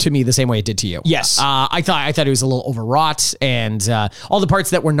land to me the same way it did to you. Yes. I thought it was a little overwrought, and all the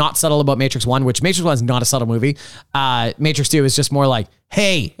parts that were not subtle about Matrix 1, which Matrix 1 is not a subtle movie. Matrix 2 is just more like,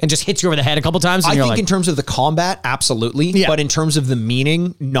 hey, and just hits you over the head a couple times. And I think like, in terms of the combat, absolutely. Yeah. But in terms of the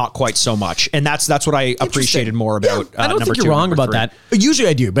meaning, not quite so much. And that's what I appreciated more about. I don't think you're wrong about that. Usually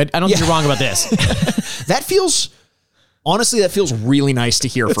I do, but I don't think you're wrong about this. Honestly, that feels really nice to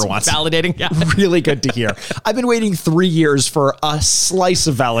hear for once. Validating. Yeah. Really good to hear. I've been waiting 3 years for a slice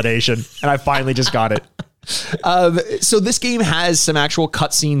of validation, and I finally just got it. So this game has some actual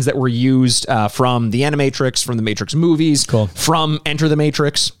cutscenes that were used from the Animatrix, from the Matrix movies, from Enter the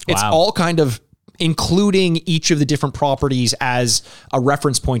Matrix. It's all kind of including each of the different properties as a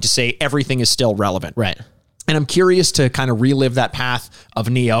reference point to say everything is still relevant. Right. And I'm curious to kind of relive that path of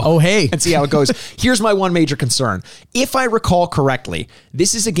Neo. Oh, hey. And see how it goes. Here's my one major concern. If I recall correctly,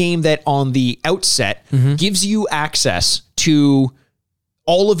 this is a game that on the outset gives you access to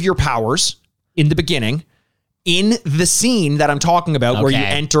all of your powers in the beginning, in the scene that I'm talking about, where you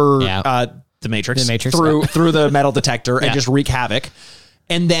enter the Matrix through the metal detector and just wreak havoc.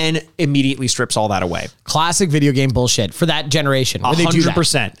 And then immediately strips all that away. Classic video game bullshit for that generation.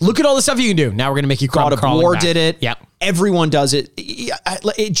 100%. Look at all the stuff you can do. Now we're going to make you God of War did it. Yep. Everyone does it.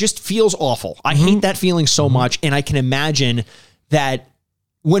 It just feels awful. I hate that feeling so much. And I can imagine that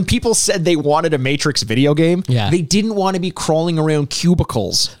when people said they wanted a Matrix video game, they didn't want to be crawling around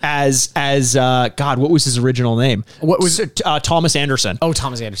cubicles as God, what was his original name? What was it? Thomas Anderson. Oh,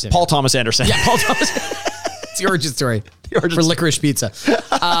 Thomas Anderson. Paul Thomas Anderson. Yeah, Paul Thomas. It's the origin story for licorice pizza.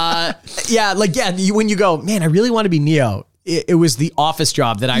 When you go, man, I really want to be Neo. it was the office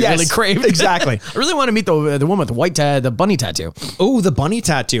job that I really craved. Exactly. I really want to meet the woman with the white the bunny tattoo. Oh, the bunny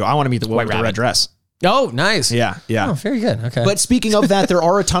tattoo. I want to meet the woman with the red dress. Oh, nice. Yeah. Oh, very good. Okay. But speaking of that, there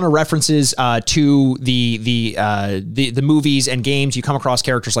are a ton of references to the movies and games. You come across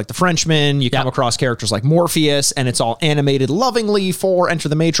characters like the Frenchman. You come across characters like Morpheus, and it's all animated lovingly for Enter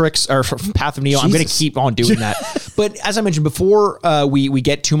the Matrix or for Path of Neo. I'm going to keep on doing that. But as I mentioned before, we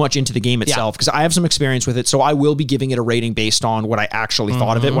get too much into the game itself, because I have some experience with it, so I will be giving it a rating based on what I actually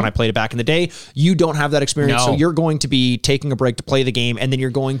thought of it when I played it back in the day. You don't have that experience, so you're going to be taking a break to play the game, and then you're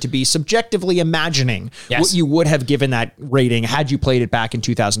going to be subjectively imagining what you would have given that rating had you played it back in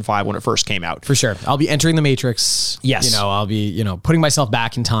 2005 when it first came out. For sure. I'll be entering the Matrix. Yes. I'll be, putting myself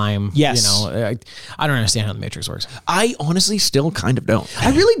back in time. Yes. I don't understand how the Matrix works. I honestly still kind of don't.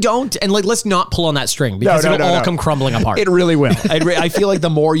 I really don't. And let's not pull on that string, because it'll all come crumbling apart. It really will. I feel like the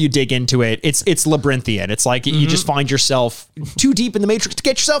more you dig into it, it's labyrinthian. It's like you just find yourself too deep in the Matrix to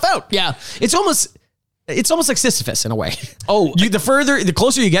get yourself out. Yeah. It's almost like Sisyphus in a way. Oh, the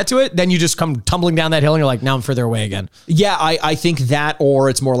closer you get to it, then you just come tumbling down that hill and you're like, now I'm further away again. Yeah, I think that, or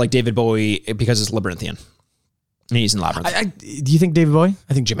it's more like David Bowie because it's labyrinthian. And he's in Labyrinth. Do you think David Bowie?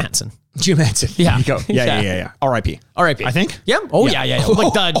 I think Jim Henson. Jim Henson. Yeah. There you go. Yeah. R.I.P. R.I.P. I think. Yeah. Oh, yeah.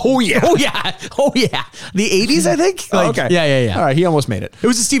 Like Oh, yeah. The 80s, I think. Okay. Yeah. All right. He almost made it. It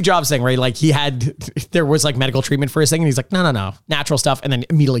was a Steve Jobs thing where there was like medical treatment for his thing, and he's like, no, natural stuff, and then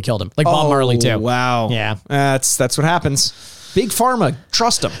immediately killed him. Like Bob Marley too. Wow. Yeah. That's what happens. Big Pharma.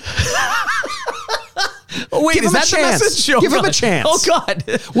 Trust him. Oh, wait, is that the message? Give him a chance. Oh, God.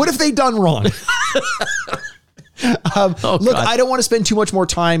 What have they done wrong? Look, I don't want to spend too much more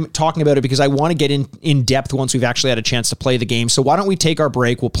time talking about it, because I want to get in depth once we've actually had a chance to play the game. So why don't we take our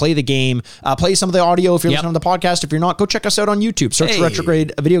break? We'll play the game, play some of the audio if you're listening to the podcast. If you're not, go check us out on YouTube. Search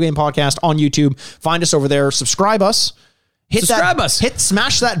Retrograde, a video game podcast on YouTube. Find us over there. Subscribe us.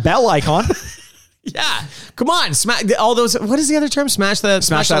 Smash that bell icon. Yeah. Come on. Smash all those. What is the other term? Smash that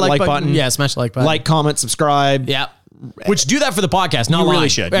like button. Yeah. Smash the like button. Like, comment, subscribe. Yeah. Which do that for the podcast. Not you really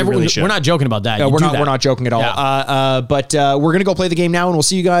should. You really should. We're not joking about that. No, we're not joking at all. Yeah. But we're gonna go play the game now, and we'll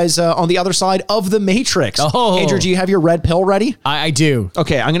see you guys on the other side of the Matrix. Oh, Andrew, do you have your red pill ready? I do.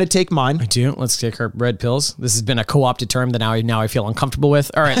 Okay, I'm gonna take mine. I do. Let's take our red pills. This has been a co-opted term that now I feel uncomfortable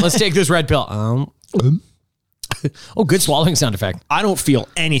with. All right, let's take this red pill. Oh, good swallowing sound effect. I don't feel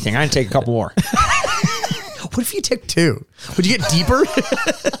anything. I'm gonna take a couple more. What if you took two? Would you get deeper?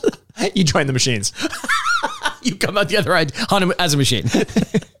 You join the machines. You come out the other end as a machine.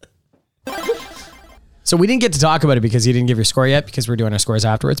 So we didn't get to talk about it because you didn't give your score yet, because we're doing our scores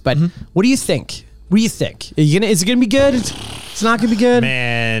afterwards. But what do you think? What do you think? Is it going to be good? It's not going to be good?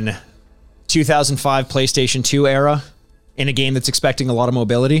 Man, 2005 PlayStation 2 era in a game that's expecting a lot of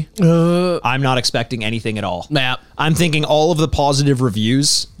mobility. I'm not expecting anything at all. Yeah. I'm thinking all of the positive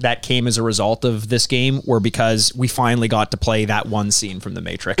reviews that came as a result of this game were because we finally got to play that one scene from The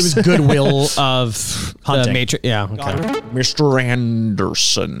Matrix. It was goodwill of the Matrix. Yeah. Okay. Mr.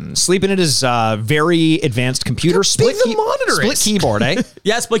 Anderson. Sleeping at his very advanced computer. Split keyboard, eh?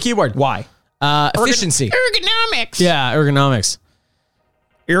 Yeah, split keyboard. Why? Efficiency. Ergonomics. Yeah, ergonomics.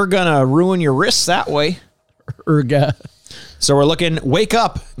 You're gonna ruin your wrists that way. So we're looking, wake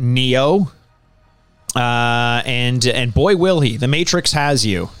up, Neo. And boy, will he. The Matrix has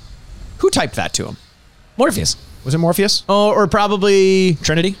you. Who typed that to him? Morpheus. Was it Morpheus? Oh, or probably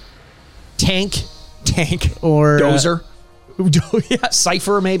Trinity? Tank. Or Dozer. Yeah.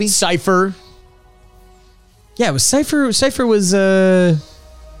 Cypher, maybe? Cypher. Yeah, it was Cypher. Cypher was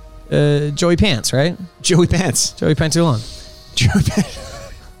Joey Pants, right? Joey Pants. Joey Pantulon. Joey Pants.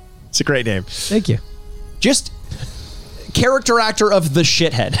 It's a great name. Thank you. Just character actor of the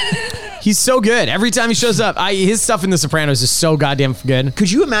shithead. He's so good. Every time he shows up, his stuff in The Sopranos is so goddamn good.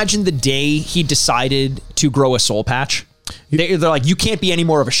 Could you imagine the day he decided to grow a soul patch? They're like, you can't be any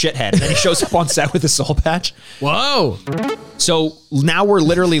more of a shithead. And then he shows up on set with a soul patch. Whoa. So now we're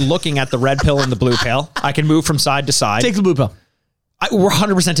literally looking at the red pill and the blue pill. I can move from side to side. Take the blue pill. We're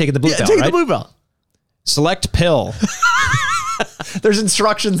 100% taking the blue pill, take right? the blue pill. Select pill. There's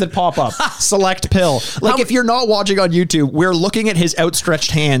instructions that pop up. Select pill. Like, if you're not watching on YouTube, we're looking at his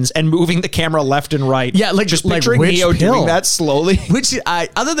outstretched hands and moving the camera left and right. Yeah, like just like picturing Neo doing that slowly. Which,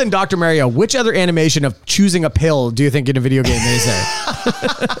 other than Dr. Mario, which other animation of choosing a pill do you think in a video game is there?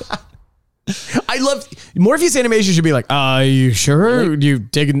 I love Morpheus animation should be like, are you sure? Really? You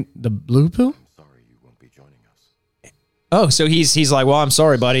taking the blue pill? Sorry, you won't be joining us. Oh, so he's like, well, I'm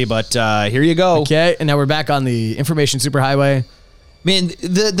sorry, buddy, but here you go. Okay, and now we're back on the information superhighway. Man,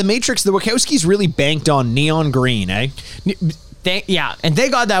 the Matrix, the Wachowskis really banked on neon green, eh? And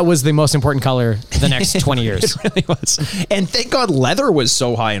thank God that was the most important color the next 20 years. It really was. And thank God leather was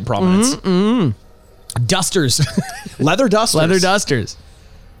so high in prominence. Dusters. Leather dusters. Leather dusters.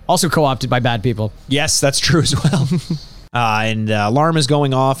 Also co-opted by bad people. Yes, that's true as well. And alarm is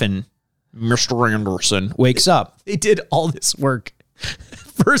going off and Mr. Anderson wakes up. They did all this work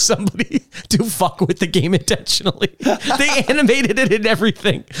for somebody to fuck with the game intentionally. They animated it and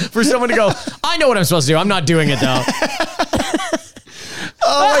everything for someone to go, I know what I'm supposed to do. I'm not doing it though.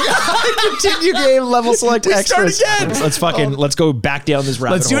 Oh my God. Continue game, level select extras. Start again. Let's go back down this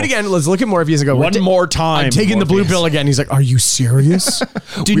rabbit Let's do hole. it again. Let's look at Morpheus and go, One more time. I'm taking the blue Morpheus. pill again. He's like, are you serious?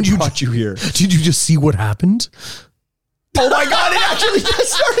 We brought you here. Did you just see what happened? Oh my God, it actually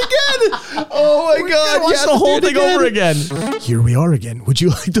does start again. Oh my God. Watch the whole thing over again. Here we are again. Would you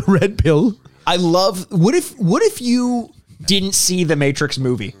like the red pill? I love, what if you didn't see the Matrix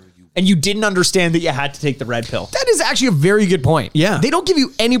movie and you didn't understand that you had to take the red pill? That is actually a very good point. Yeah. They don't give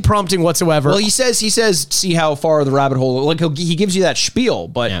you any prompting whatsoever. Well, he says, see how far the rabbit hole, like he gives you that spiel,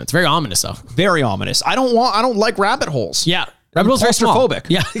 but yeah, it's very ominous though. very ominous. I don't like rabbit holes. Yeah. Rabbit holes are very small. claustrophobic.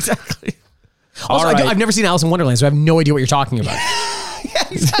 Yeah, exactly. Also, All right. I've never seen Alice in Wonderland, so I have no idea what you're talking about. Yeah,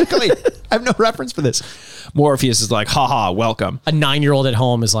 exactly. I have no reference for this. Morpheus is like, haha, welcome. A 9-year-old at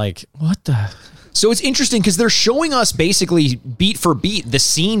home is like, what the? So it's interesting because they're showing us basically beat for beat the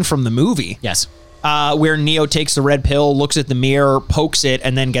scene from the movie. Yes. Where Neo takes the red pill, looks at the mirror, pokes it,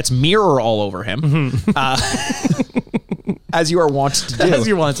 and then gets mirror all over him. As you are wont to do. As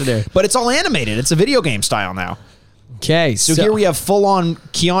you want to do. But it's all animated. It's a video game style now. Okay, So here we have full on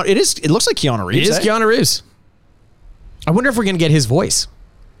Keanu. It looks like Keanu Reeves. It is Keanu Reeves. I wonder if we're going to get his voice.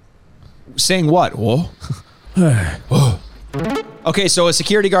 Saying what? Whoa. Whoa. Okay, so a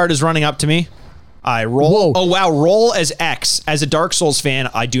security guard is running up to me. I roll. Whoa. Oh, wow. Roll as X. As a Dark Souls fan,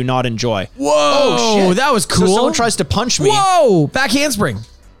 I do not enjoy. Whoa. Oh, shit. That was cool. So someone tries to punch me. Whoa. Back handspring.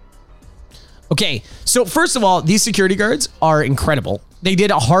 Okay, so first of all, these security guards are incredible. They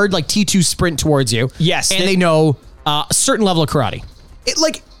did a hard like T2 sprint towards you. Yes. And they know a certain level of karate.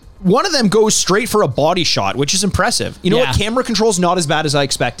 One of them goes straight for a body shot, which is impressive. You know Yeah. what? Camera control's not as bad as I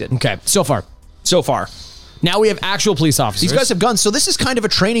expected. Okay, so far. So far. Now we have actual police officers. These guys have guns, so this is kind of a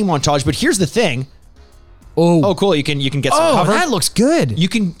training montage, but here's the thing. Oh, Oh, cool. You can get some cover. that looks good. You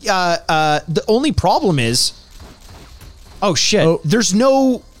can, the only problem is, oh shit, Oh. there's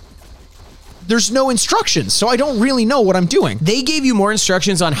no instructions, so I don't really know what I'm doing. They gave you more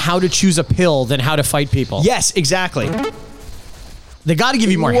instructions on how to choose a pill than how to fight people. Yes, exactly. They got to give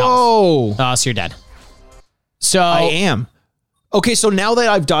you more health. Whoa. Oh, so you're dead. So I am. Okay, so now that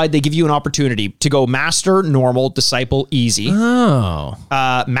I've died, they give you an opportunity to go master, normal, disciple, easy. Oh.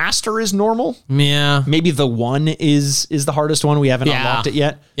 Master is normal. Yeah. Maybe the one is the hardest one. We haven't Yeah. unlocked it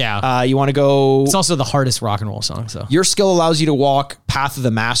yet. Yeah. You want to go... It's also the hardest rock and roll song, so. Your skill allows you to walk Path of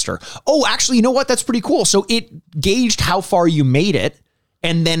the Master. Oh, actually, you know what? That's pretty cool. So it gauged how far you made it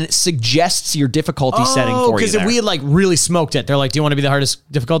and then suggests your difficulty setting for you because there. if we had like really smoked it, they're like, do you want to be the hardest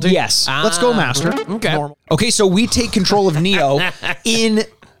difficulty? Yes. Let's go Master. Okay. Normal. Okay, so we take control of Neo in...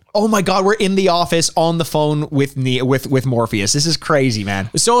 Oh my God, we're in the office on the phone with Morpheus. This is crazy, man.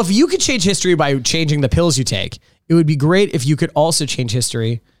 So if you could change history by changing the pills you take, it would be great if you could also change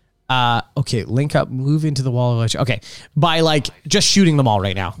history. Okay, link up, move into the wall of... Okay, by like just shooting them all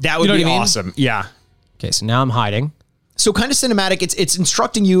right now. That would be awesome. Yeah. Okay, so now I'm hiding. So kind of cinematic. It's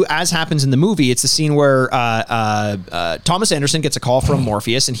instructing you as happens in the movie. It's the scene where Thomas Anderson gets a call from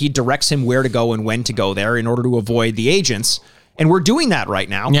Morpheus and he directs him where to go and when to go there in order to avoid the agents. And we're doing that right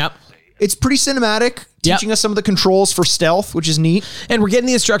now. Yep. It's pretty cinematic, teaching us some of the controls for stealth, which is neat. And we're getting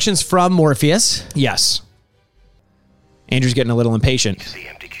the instructions from Morpheus. Yes. Andrew's getting a little impatient. The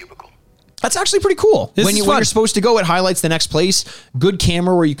empty cubicle. That's actually pretty cool. This When is you're fun. supposed to go, it highlights the next place. Good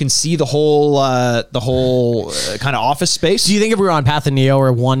camera where you can see the whole kind of office space. Do you think if we were on Path of Neo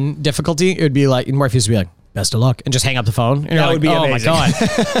or one difficulty, it would be like, Morpheus would be like, best of luck, and just hang up the phone? And you're That like, would be oh amazing. my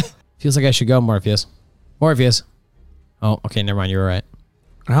God. Feels like I should go, Morpheus. Morpheus. Oh, okay, never mind. You were right.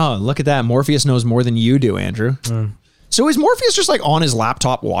 Oh, look at that. Morpheus knows more than you do, Andrew. So is Morpheus just like on his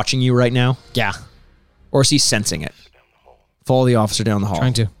laptop watching you right now? Yeah. Or is he sensing it? Follow the officer down the hall.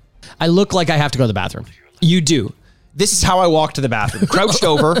 Trying to. I look like I have to go to the bathroom. You do. This is how I walk to the bathroom. Crouched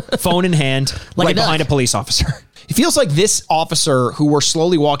over, phone in hand, Like right a duck. behind a police officer. It feels like this officer who we're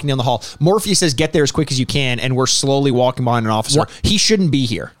slowly walking down the hall, Morpheus says, get there as quick as you can, and we're slowly walking behind an officer. What? He shouldn't be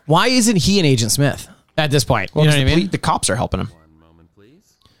here. Why isn't he an Agent Smith at this point? You know what I mean? The cops are helping him.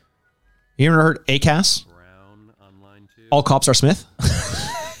 You ever heard ACAS? All cops are Smith?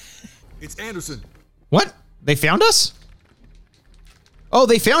 It's Anderson. What? They found us? Oh,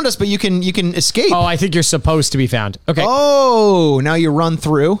 they found us, but you can escape. Oh, I think you're supposed to be found. Okay. Oh, now you run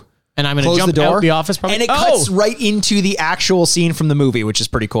through. And I'm going to Close jump the door. out the office probably. And it cuts right into the actual scene from the movie, which is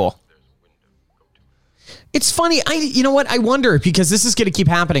pretty cool. It's funny. You know what? I wonder, because this is going to keep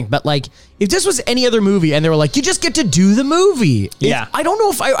happening. But like, if this was any other movie and they were like, you just get to do the movie. Yeah. I don't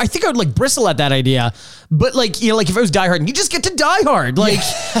know if I think I would like bristle at that idea. But like, you know, like if it was Die Hard and you just get to Die Hard, like,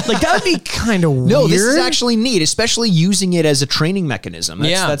 like that would be kind of weird. No, this is actually neat, especially using it as a training mechanism.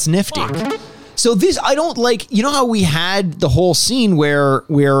 That's nifty. So this, I don't like, you know how we had the whole scene where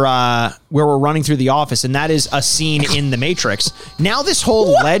we're running through the office, and that is a scene in the Matrix. Now this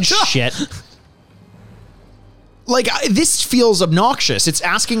whole ledge shit, like this feels obnoxious. It's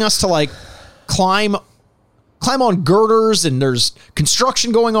asking us to like climb on girders, and there's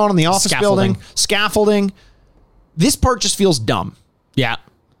construction going on in the office building, scaffolding. This part just feels dumb. Yeah.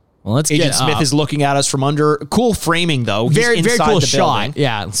 Well, let's Agent Smith is looking at us from under. Cool framing, though. He's very cool the shot. building.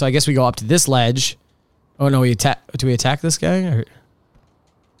 Yeah. So I guess we go up to this ledge. Oh no, do we attack this guy? Or?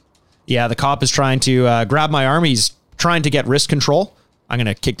 Yeah, the cop is trying to grab my arm. He's trying to get wrist control. I'm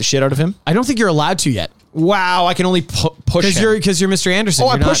gonna kick the shit out of him. I don't think you're allowed to yet. Wow, I can only push him. Because you're Mr. Anderson. Oh,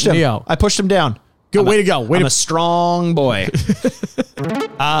 I you're pushed not him. Neo. I pushed him down. Good way to go. I'm a strong boy.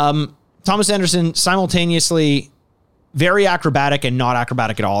 Thomas Anderson simultaneously very acrobatic and not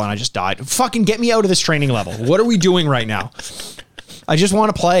acrobatic at all, and I just died. Fucking get me out of this training level. What are we doing right now? I just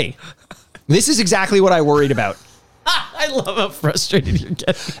want to play. This is exactly what I worried about. I love how frustrated you're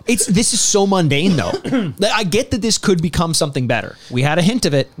getting. This is so mundane, though. I get that this could become something better. We had a hint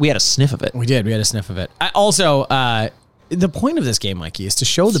of it. We had a sniff of it. We did. We had a sniff of it. Also, the point of this game, Mikey, is to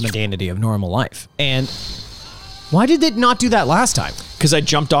show the mundanity of normal life. And why did it not do that last time? Because I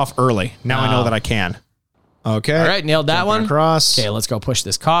jumped off early. Now I know that I can. Okay. All right, nailed that one. Across. Okay, let's go push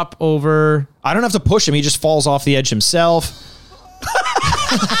this cop over. I don't have to push him. He just falls off the edge himself.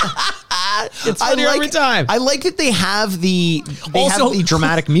 It's funnier every time. I like that they have the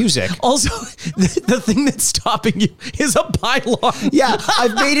dramatic music. Also, the thing that's stopping you is a pylon. Yeah,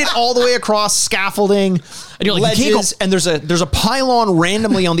 I've made it all the way across scaffolding, and you're like, ledges, and there's a pylon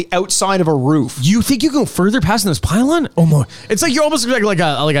randomly on the outside of a roof. You think you go further past this pylon? Oh my! It's like you're almost like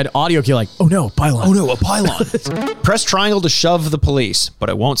an audio cue. Like, oh no, pylon! Oh no, a pylon! Press triangle to shove the police, but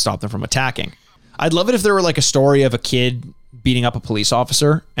it won't stop them from attacking. I'd love it if there were like a story of a kid beating up a police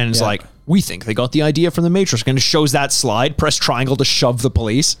officer, and it's like, we think they got the idea from the Matrix, and it shows that slide. Press triangle to shove the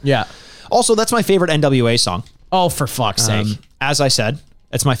police. Yeah. Also, that's my favorite NWA song. Oh, for fuck's sake! As I said,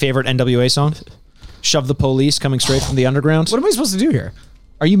 it's my favorite NWA song. Shove the police, coming straight from the underground. What am I supposed to do here?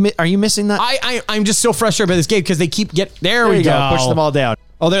 Are you missing that? I'm just so frustrated by this game because they keep there we go. Push them all down.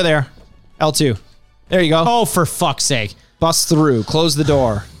 Oh, they're there. L2. There you go. Oh, for fuck's sake! Bust through. Close the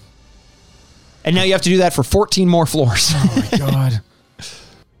door. And now you have to do that for 14 more floors. Oh my god.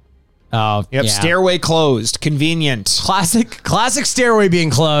 Oh, yep. yeah. Stairway closed. Convenient. Classic stairway being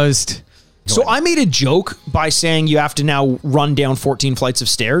closed. So I made a joke by saying you have to now run down 14 flights of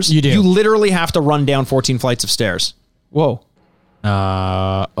stairs. You do. You literally have to run down 14 flights of stairs. Whoa.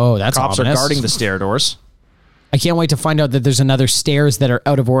 Oh, that's Cops ominous. are guarding the stair doors. I can't wait to find out that there's another stairs that are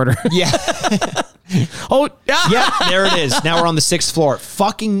out of order. Yeah. Oh, yeah, there it is. Now we're on the 6th floor.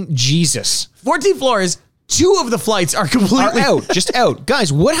 Fucking Jesus. 14 floors. 2 of the flights are completely out. Just out.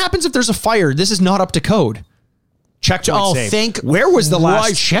 Guys, what happens if there's a fire? This is not up to code. Checkpoint save. Where was the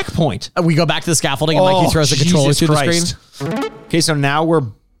last checkpoint? We go back to the scaffolding and Mikey throws the controller through the screen. Okay, so now we're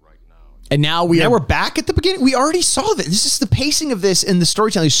back at the beginning. We already saw this. This is the pacing of this, and the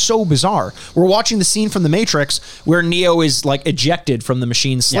storytelling is so bizarre. We're watching the scene from The Matrix where Neo is like ejected from the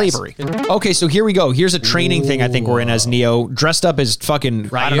machine's slavery. Yes. Okay, so here we go. Here's a training thing I think we're in as Neo, dressed up as fucking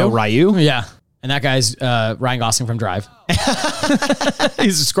Ryu. Yeah. And that guy's Ryan Gosling from Drive.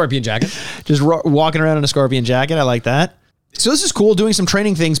 He's a scorpion jacket. Just walking around in a scorpion jacket. I like that. So this is cool, doing some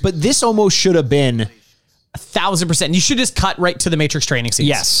training things, but this almost should have been 1,000%. You should just cut right to the Matrix training scenes.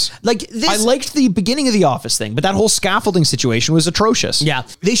 Yes. Like this. I liked the beginning of the Office thing, but that whole scaffolding situation was atrocious. Yeah.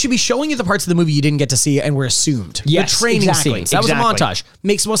 They should be showing you the parts of the movie you didn't get to see and were assumed. Yes, the training scenes. That was a exactly. montage.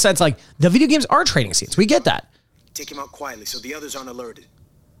 Makes most sense. Like the video games are training scenes. We get that. Take him out quietly so the others aren't alerted.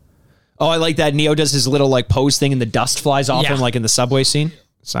 Oh, I like that. Neo does his little like pose thing and the dust flies off him like in the subway scene.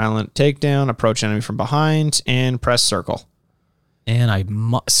 Silent takedown, approach enemy from behind, and press circle. And I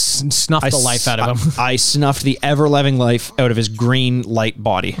snuffed the life out of him. I snuffed the ever-loving life out of his green light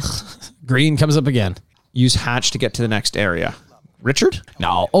body. Green comes up again. Use hatch to get to the next area. Richard?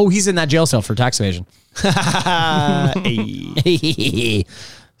 No. Oh, he's in that jail cell for tax evasion.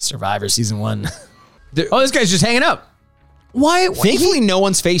 Survivor season 1. Oh, this guy's just hanging up. Why? Thankfully, no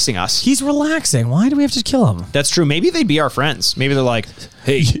one's facing us. He's relaxing. Why do we have to kill him? That's true. Maybe they'd be our friends. Maybe they're like,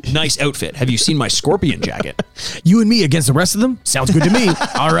 hey, nice outfit. Have you seen my scorpion jacket? You and me against the rest of them? Sounds good to me.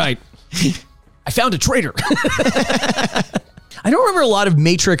 All right. I found a traitor. I don't remember a lot of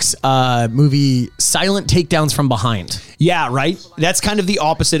Matrix movie silent takedowns from behind. Yeah, right? That's kind of the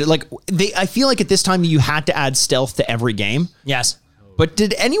opposite. Like, I feel like at this time you had to add stealth to every game. Yes. But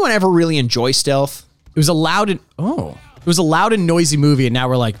did anyone ever really enjoy stealth? It was a loud and noisy movie, and now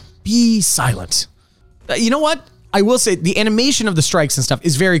we're like, be silent. You know what? I will say the animation of the strikes and stuff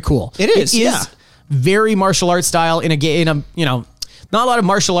is very cool. It is, yeah. Very martial arts style in a game. Not a lot of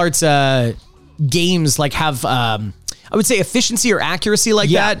martial arts games like have I would say efficiency or accuracy like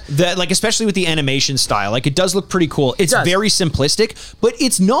that. Like especially with the animation style, like it does look pretty cool. It's very simplistic, but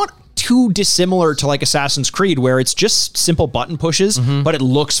it's not too dissimilar to like Assassin's Creed, where it's just simple button pushes, but it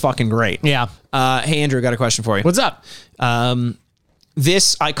looks fucking great. Yeah. Hey Andrew, I got a question for you. What's up?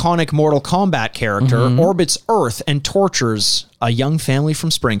 This iconic Mortal Kombat character orbits Earth and tortures a young family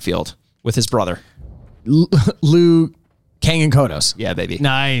from Springfield with his brother. Liu Kang and Kodos. Yeah, baby.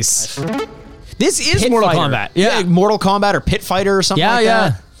 Nice. This is Pit Mortal Fighter. Kombat. Yeah, Mortal Kombat or Pit Fighter or something like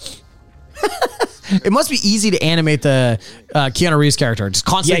that. It must be easy to animate the Keanu Reeves character. Just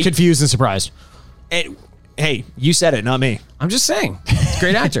constantly confused and surprised. Hey, you said it, not me. I'm just saying. He's a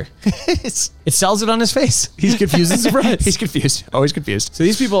great actor. It sells it on his face. He's confused and surprised. He's confused. Always confused. So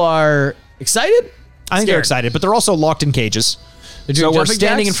these people are excited? I think they're excited, but they're also locked in cages. So we're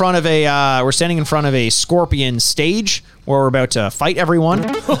standing in front of a scorpion stage where we're about to fight everyone.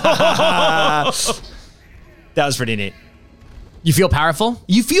 That was pretty neat. You feel powerful?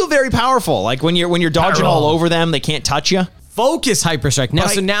 You feel very powerful. Like when you're dodging all over them, they can't touch you. Focus hyperstrike. Now,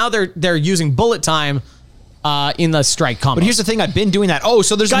 so now they're using bullet time in the strike combo. But here's the thing, I've been doing that. Oh,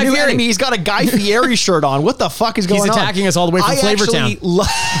 so there's a new enemy. He's got a Guy Fieri shirt on. What the fuck is going on? He's attacking us all the way from Flavortown.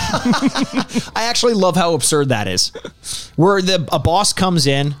 I actually love how absurd that is. Where a boss comes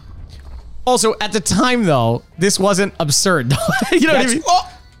in. Also, at the time though, this wasn't absurd. You know what I mean?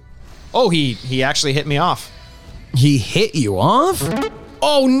 Oh, he actually hit me off. He hit you off?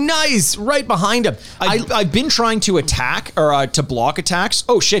 Oh, nice. Right behind him. I've been trying to attack or to block attacks.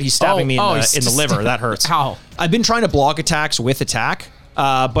 Oh shit, he's stabbing me in the liver. That hurts. Ow. I've been trying to block attacks with attack,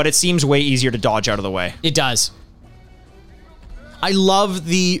 but it seems way easier to dodge out of the way. It does. I love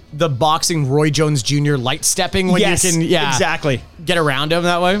the boxing Roy Jones Jr. light stepping when you can exactly get around him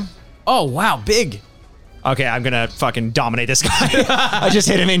that way. Oh, wow, big. Okay, I'm gonna fucking dominate this guy. I just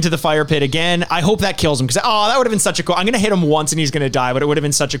hit him into the fire pit again. I hope that kills him because that would have been such a cool. I'm gonna hit him once and he's gonna die, but it would have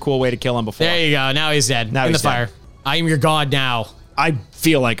been such a cool way to kill him before. There you go. Now he's dead. Now in the fire. I am your god now. I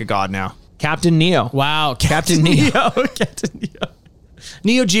feel like a god now. Captain Neo. Wow, Captain Neo. Captain Neo.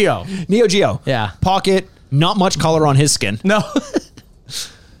 Neo Geo. Neo Geo. Yeah. Pocket. Not much color on his skin. No.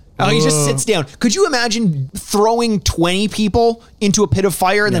 Oh, he just sits down. Could you imagine throwing 20 people into a pit of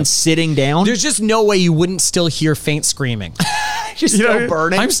fire and then sitting down? There's just no way you wouldn't still hear faint screaming. Just still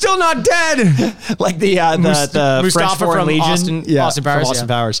burning. I'm still not dead. Like the French Mustafa Foreign from Legion. Austin Powers. Austin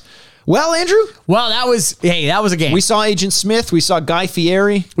Powers. Well, Andrew. Well, that was a game. We saw Agent Smith. We saw Guy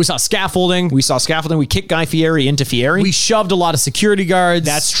Fieri. We saw scaffolding. We kicked Guy Fieri into Fieri. We shoved a lot of security guards.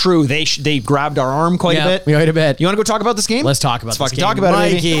 That's true. They grabbed our arm quite a bit. We quite a bit. You want to go talk about this game? Let's talk about this game. Talk about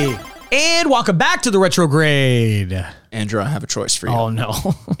Mikey. it, baby. And welcome back to the Retrograde. Andrew, I have a choice for you. Oh, no.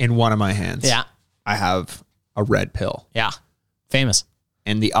 In one of my hands, Yeah. I have a red pill. Yeah. Famous.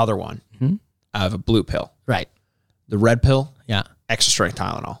 And the other one, I have a blue pill. Right. The red pill, Yeah. extra strength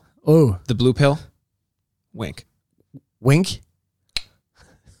Tylenol. Oh. The blue pill, wink. Wink?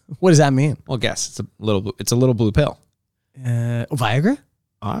 What does that mean? Well, guess it's a little blue pill. Viagra?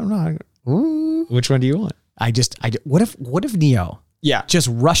 I don't know. Ooh. Which one do you want? What if Neo just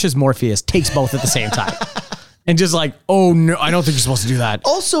rushes Morpheus, takes both at the same time, and just like, oh no, I don't think you're supposed to do that.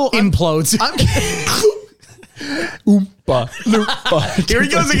 Also, implodes. Oompa loompa. Here he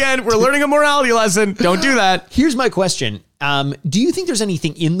goes again. We're learning a morality lesson. Don't do that. Here's my question. Do you think there's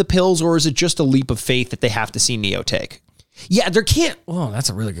anything in the pills, or is it just a leap of faith that they have to see Neo take? Yeah, there can't. Oh, that's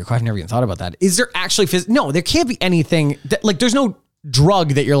a really good question. I never even thought about that. Is there actually no? There can't be anything that there's no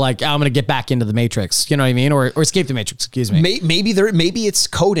drug that you're like, I'm going to get back into the Matrix. You know what I mean? Or escape the Matrix. Excuse me. Maybe it's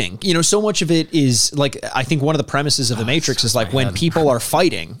coding. You know, so much of it is like, I think one of the premises of the Matrix is like when people are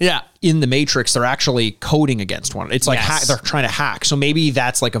fighting in the Matrix, they're actually coding against one. It's like they're trying to hack. So maybe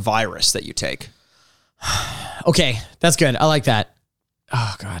that's like a virus that you take. Okay, that's good. I like that.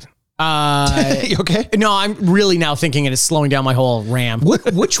 Oh God. You okay? No, I'm really now thinking it is slowing down my whole RAM.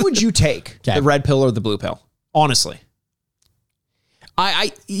 Which would you take? The red pill or the blue pill? Honestly.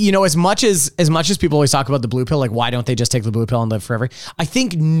 As much as people always talk about the blue pill, like why don't they just take the blue pill and live forever? I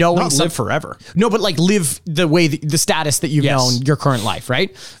think knowing Not live forever. No, but like live the way the status that you've known your current life,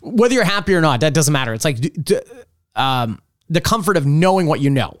 right? Whether you're happy or not, that doesn't matter. It's like the comfort of knowing what you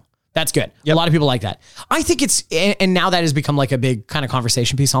know. That's good. Yep. A lot of people like that. I think and now that has become like a big kind of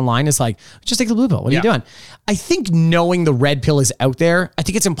conversation piece online. It's like, just take the blue pill. What are you doing? I think knowing the red pill is out there, I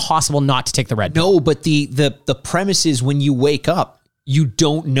think it's impossible not to take the red pill. No, but the premise is when you wake up, you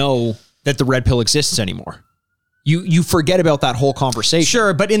don't know that the red pill exists anymore. You forget about that whole conversation.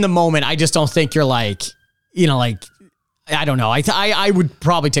 Sure, but in the moment, I just don't think you're like, I don't know. I would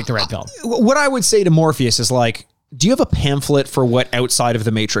probably take the red pill. What I would say to Morpheus is like, do you have a pamphlet for what outside of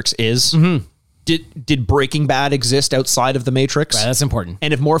the Matrix is? Mm-hmm. Did Breaking Bad exist outside of the Matrix? Right, that's important.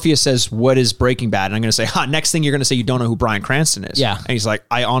 And if Morpheus says, what is Breaking Bad? And I'm going to say, next thing you're going to say, you don't know who Bryan Cranston is. Yeah. And he's like,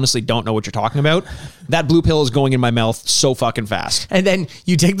 I honestly don't know what you're talking about. That blue pill is going in my mouth so fucking fast. And then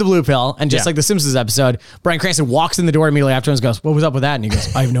you take the blue pill, and just like the Simpsons episode, Bryan Cranston walks in the door immediately after and goes, what was up with that? And he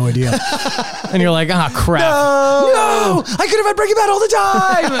goes, I have no idea. And you're like, crap. No, I could have had Breaking Bad all the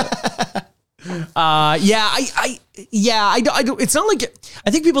time. It's not like, I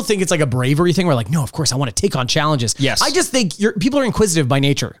think people think it's like a bravery thing where like, no, of course I want to take on challenges. Yes. I just think people are inquisitive by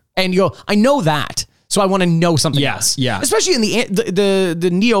nature, and you go, I know that, so I want to know something else. Yeah. Especially in the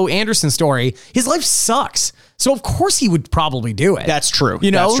Neo Anderson story, his life sucks. So of course he would probably do it. That's true.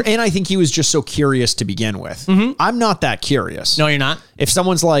 That's true. And I think he was just so curious to begin with. Mm-hmm. I'm not that curious. No, you're not. If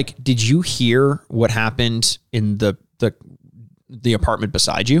someone's like, did you hear what happened in the apartment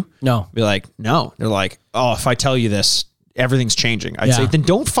beside you? No. Be like, no. They're like, oh, if I tell you this, everything's changing. I'd say, then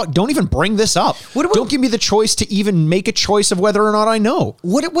don't even bring this up. Don't give me the choice to even make a choice of whether or not I know.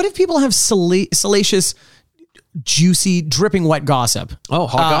 What if people have salacious, juicy, dripping wet gossip? Oh,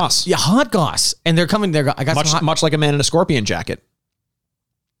 hot goss. Yeah, hot goss. And they're coming there. I got much like a man in a scorpion jacket.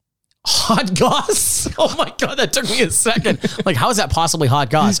 Hot goss? Oh my God, that took me a second. Like, how is that possibly hot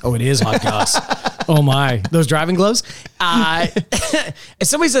goss? Oh, it is hot goss. Oh my, those driving gloves. If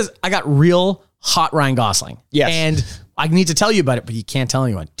somebody says, I got real hot Ryan Gosling. Yes. And I need to tell you about it, but you can't tell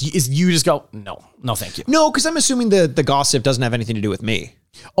anyone. You just go, no, thank you. No, because I'm assuming the gossip doesn't have anything to do with me.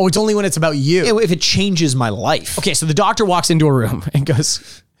 Oh, it's only when it's about you. If it changes my life. Okay, so the doctor walks into a room and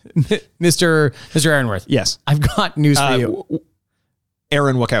goes, Mr. Aaronworth. Yes. I've got news for you.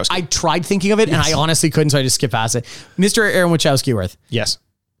 Aaron Wachowski. I tried thinking of it, and I honestly couldn't, so I just skipped past it. Mr. Aaron Wachowski-Worth. Yes.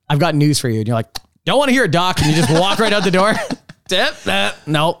 I've got news for you. And you're like, don't want to hear it, doc. And you just walk right out the door.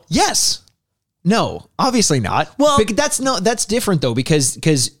 No. Yes. No, obviously not. Well, that's different though, because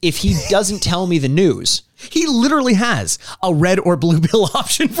if he doesn't tell me the news, he literally has a red or blue pill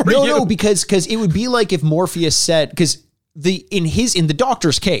option for you. No, because it would be like if Morpheus said, because in the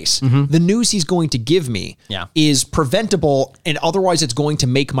doctor's case, the news he's going to give me is preventable, and otherwise it's going to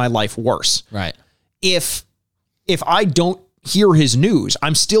make my life worse. Right. If I don't hear his news,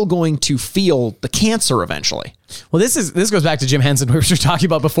 I'm still going to feel the cancer eventually. Well, this goes back to Jim Henson, we were talking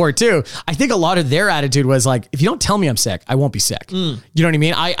about before too. I think a lot of their attitude was like, if you don't tell me I'm sick, I won't be sick. You know what I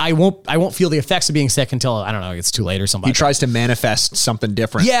mean? I won't feel the effects of being sick until, I don't know, it's too late or something. He tries to manifest something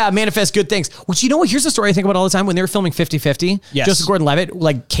different. Yeah, manifest good things. Which, you know what? Here's the story I think about all the time. When they were filming 50-50, Joseph Gordon-Levitt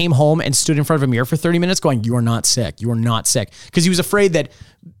like came home and stood in front of a mirror for 30 minutes going, you are not sick. You are not sick. Because he was afraid that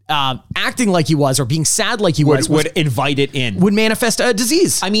acting like he was or being sad like he would invite it in. Would manifest a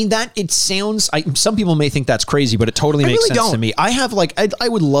disease. I mean, some people may think that's crazy, but it totally makes sense to me. I have I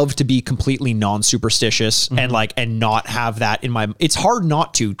would love to be completely non-superstitious and not have that in my, it's hard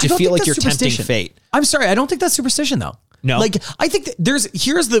not to feel like you're tempting fate. I'm sorry. I don't think that's superstition though. No. Like, I think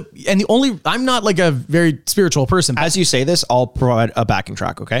I'm not like a very spiritual person. As you say this, I'll provide a backing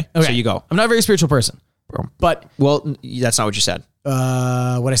track. Okay. So you go. I'm not a very spiritual person, but. Well, that's not what you said.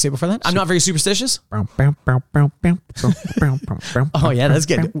 What did I say before that? I'm not very superstitious. Oh yeah, that's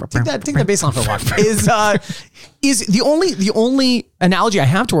good. Take that bass line for a walk. Is the only analogy I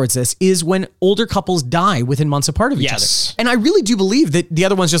have towards this is when older couples die within months apart of each other. And I really do believe that the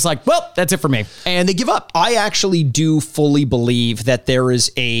other one's just like, well, that's it for me. And they give up. I actually do fully believe that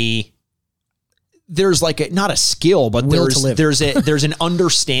there's like not a skill, but there's an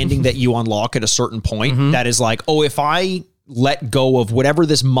understanding that you unlock at a certain point that is like, oh, if I let go of whatever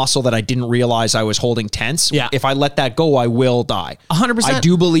this muscle that I didn't realize I was holding tense. Yeah. If I let that go, I will die. 100%. I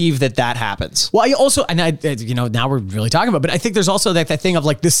do believe that happens. Well, I also, now we're really talking about, but I think there's also that thing of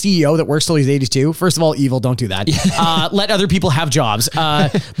like the CEO that works till he's 82. First of all, evil, don't do that. Let other people have jobs.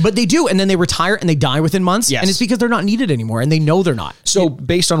 But they do. And then they retire and they die within months. Yes. And it's because they're not needed anymore. And they know they're not. So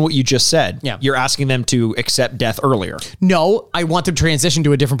based on what you just said, you're asking them to accept death earlier. No, I want them to transition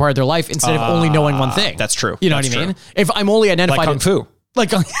to a different part of their life instead of only knowing one thing. That's true. You know what I mean? If I'm only only identified Like Kung Fu.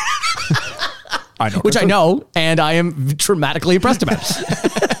 like I know. which I know, and I am dramatically impressed about.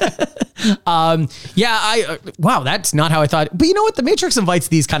 Wow, that's not how I thought. But you know what? The Matrix invites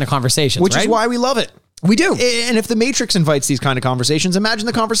these kind of conversations, Which right? is why we love it. we do. And if The Matrix invites these kind of conversations, imagine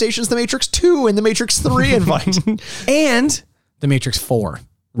the conversations The Matrix 2 and The Matrix 3 invite. And the Matrix 4,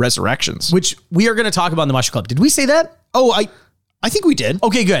 Resurrections. which we are going to talk about in the Mush Club. Did we say that? Oh, I think we did.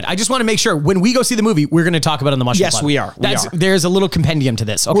 Okay, good. I just want to make sure when we go see the movie, we're going to talk about it on the Mushroom Yes, Club. we are. We are. There's a little compendium to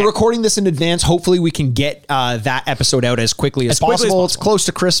this. Okay. We're recording this in advance. Hopefully we can get that episode out as quickly as possible. It's close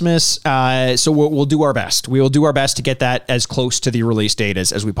to Christmas, so we'll do our best. We will do our best to get that as close to the release date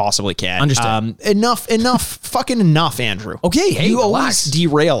as we possibly can. Understand. Enough, fucking enough, Andrew. Okay, hey, you relax. always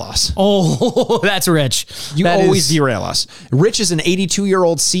derail us. Oh, that's Rich. You always derail us. Rich is an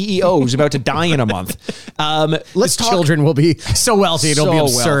 82-year-old CEO who's about to die in a month. Let's talk. Children will be so wealthy, it'll be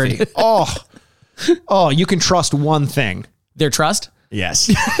absurd. Wealthy. Oh, you can trust one thing. Their trust? Yes.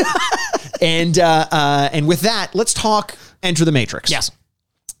 And with that, let's talk Enter the Matrix. Yes.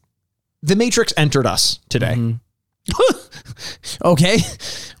 The Matrix entered us today. Mm-hmm. Okay.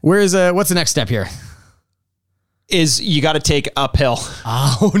 What's the next step here? Is you got to take a pill.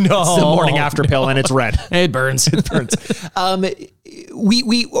 Oh no. It's the morning after pill and it's red. It burns. It burns.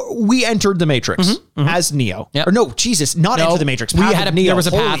 We entered the Matrix as Neo. Yep. Or no, Jesus, not No, Enter the Matrix. we Path had of a- Neo. there was a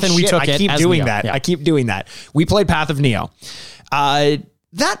Holy path and we shit, took I it keep as doing Neo. that. Yeah. I keep doing that. We played Path of Neo.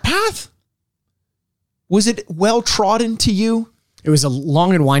 That path, was it well trodden to you? It was a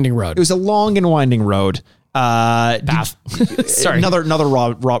long and winding road. It was a long and winding road. Path. Sorry. Another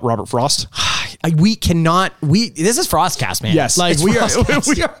Robert Frost. We cannot. This is Frostcast, man. Yes, like it's we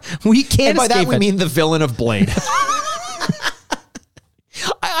Frostcast. we can't. And by that escape we it. mean the villain of Blade.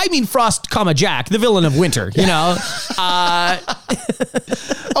 I mean Frost, Jack, the villain of Winter. You know.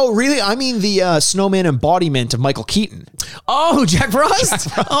 Oh, really? I mean the snowman embodiment of Michael Keaton. Oh, Jack Frost.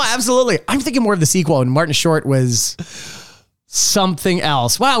 Oh, absolutely. I'm thinking more of the sequel, and Martin Short was something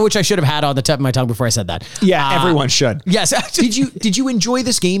else. Wow, which I should have had on the tip of my tongue before I said that. Yeah, everyone should. Yes. Did you enjoy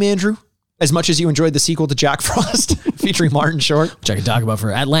this game, Andrew? As much as you enjoyed the sequel to Jack Frost featuring Martin Short? Which I could talk about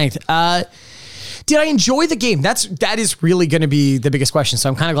for at length. Did I enjoy the game? That is really going to be the biggest question. So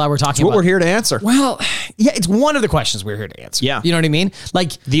I'm kind of glad we're talking What about we're here to answer. Well, yeah, it's one of the questions we're here to answer. Yeah. You know what I mean?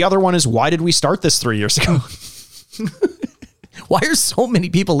 Like, The other one is, why did we start this 3 years ago? why are so many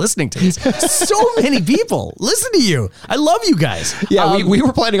people listening to this? So many people listen to you. I love you guys. Yeah, we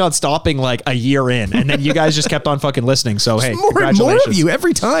were planning on stopping like a year in, and then you guys just kept on fucking listening. So hey, more and congratulations. more of you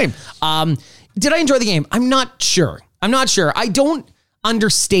every time. Did I enjoy the game? I'm not sure. I don't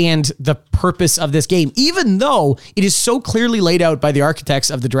understand the purpose of this game, even though it is so clearly laid out by the architects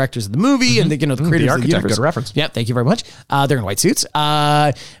of the directors of the movie and the creators of the architect, universe. good reference. Yeah, thank you very much. They're in white suits.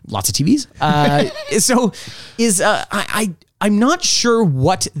 Lots of TVs. I'm not sure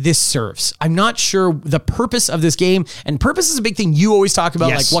what this serves. I'm not sure the purpose of this game. And purpose is a big thing you always talk about.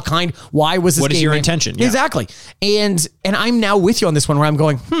 Yes. Like what kind, why was this What game is your made? intention? Yeah. Exactly. And I'm now with you on this one where I'm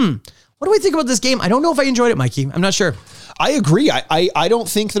going, what do I think about this game? I don't know if I enjoyed it, Mikey. I'm not sure. I agree. I don't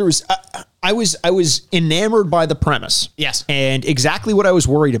think there was. I was enamored by the premise. Yes. And exactly what I was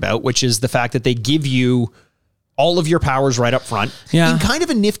worried about, which is the fact that they give you all of your powers right up front. Yeah. In kind of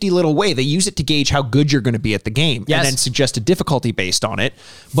a nifty little way. They use it to gauge how good you're going to be at the game. Yes. And then suggest a difficulty based on it.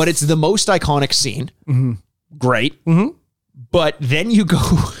 But it's the most iconic scene. Mm-hmm. Great. Mm-hmm. But then you go.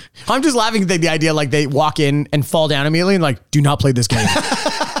 I'm just laughing at the idea like they walk in and fall down immediately and like, do not play this game.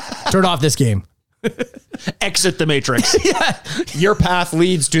 Turn off this game. Exit the Matrix. Yeah. Your path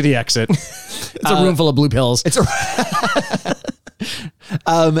leads to the exit. It's a room full of blue pills. It's a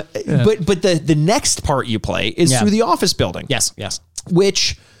but the next part you play is through the office building. Yes.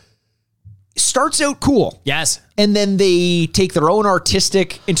 Which starts out cool. Yes. And then they take their own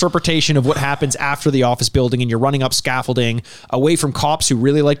artistic interpretation of what happens after the office building, and you're running up scaffolding away from cops who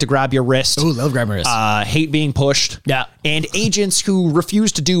really like to grab your wrist. Ooh, love grabbing wrist. Hate being pushed. Yeah. And agents who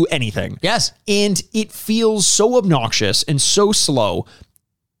refuse to do anything. Yes. And it feels so obnoxious and so slow,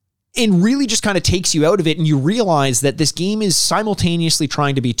 and really just kind of takes you out of it. And you realize that this game is simultaneously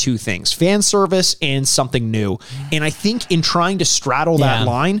trying to be two things: fan service and something new. And I think in trying to straddle that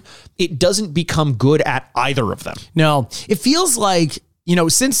line, it doesn't become good at either of them. No, it feels like,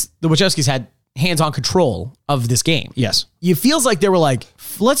 since the Wachowskis had hands-on control of this game. Yes. It feels like they were like,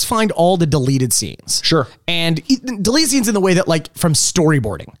 let's find all the deleted scenes. Sure. And deleted scenes in the way that like from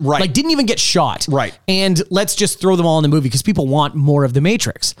storyboarding. Right. Like didn't even get shot. Right. And let's just throw them all in the movie because people want more of the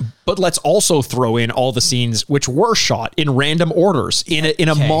Matrix. But let's also throw in all the scenes which were shot in random orders in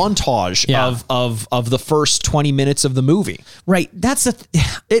a montage of the first 20 minutes of the movie. Right. That's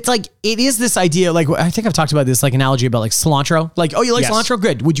it's like, it is this idea, like, I think I've talked about this, like analogy about like cilantro. Like, oh, you like cilantro?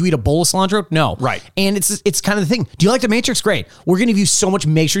 Good. Would you eat a bowl of cilantro? No. Right. And it's kind of the thing. Do you like the Matrix? Great. We're going to give you so much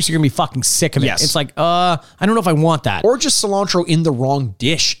Matrix, you're going to be fucking sick of it. Yes. It's like, I don't know if I want that. Or just cilantro in the wrong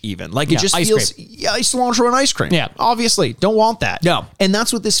dish even. Like it just feels, cilantro and ice cream. Yeah. Obviously. Don't want that. No. And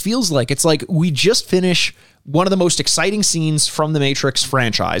that's what this feels like. It's like we just finish one of the most exciting scenes from the Matrix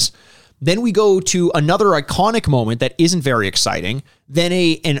franchise. Then we go to another iconic moment that isn't very exciting. Then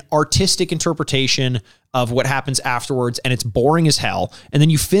an artistic interpretation of what happens afterwards, and it's boring as hell. And then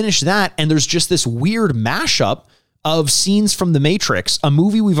you finish that, and there's just this weird mashup of scenes from The Matrix, a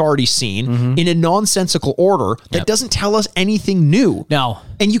movie we've already seen, in a nonsensical order that doesn't tell us anything new. No.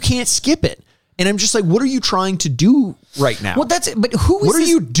 And you can't skip it. And I'm just like, what are you trying to do right now? Well, that's it. But who is what are this?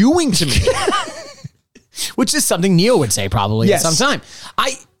 you doing to me? Which is something Neo would say probably Yes. at some time.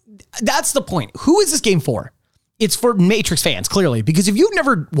 That's the point. Who is this game for? It's for Matrix fans, clearly. Because if you've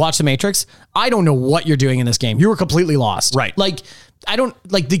never watched The Matrix, I don't know what you're doing in this game. You were completely lost. Right. Like, I don't,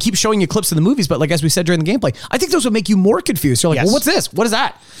 like, they keep showing you clips of the movies, but like, as we said during the gameplay, I think those would make you more confused. You're like, well, what's this? What is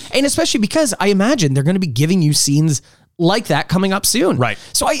that? And especially because I imagine they're going to be giving you scenes like that coming up soon. Right.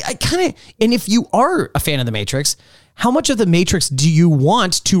 So I kind of, and if you are a fan of The Matrix, how much of The Matrix do you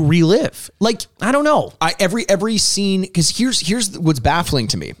want to relive? Like, I don't know. Every scene, because here's what's baffling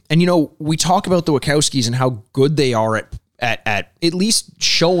to me. And, we talk about the Wachowskis and how good they are at least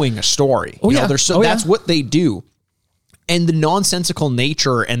showing a story. That's what they do. And the nonsensical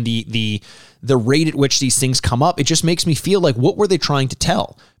nature and the rate at which these things come up, it just makes me feel like, what were they trying to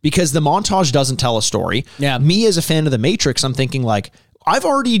tell? Because the montage doesn't tell a story. Yeah. Me as a fan of The Matrix, I'm thinking like, I've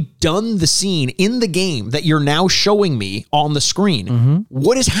already done the scene in the game that you're now showing me on the screen.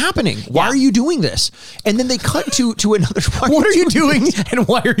 What is happening? Why are you doing this? And then they cut to another. What are you doing and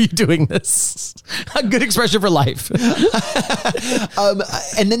why are you doing this? A good expression for life.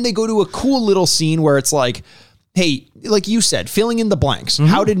 And then they go to a cool little scene where it's like, hey, like you said, filling in the blanks.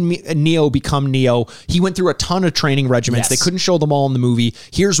 How did Neo become Neo? He went through a ton of training regimens. Yes. They couldn't show them all in the movie.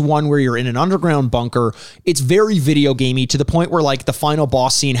 Here's one where you're in an underground bunker. It's very video gamey to the point where like the final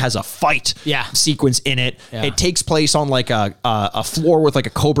boss scene has a fight sequence in it. Yeah. It takes place on like a floor with like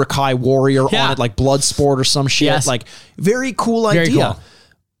a Cobra Kai warrior on it, like Bloodsport or some shit. Yes. Like very cool idea. Cool.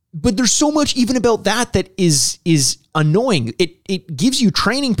 But there's so much even about that is annoying. It gives you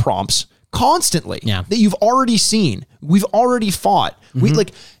training prompts constantly that you've already seen. We've already fought.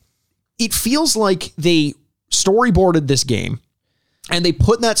 It feels like they storyboarded this game and they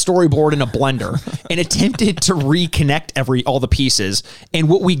put that storyboard in a blender and attempted to reconnect all the pieces. And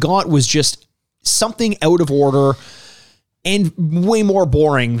what we got was just something out of order and way more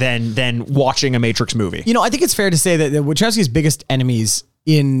boring than watching a Matrix movie. I think it's fair to say that the Wachowski's biggest enemies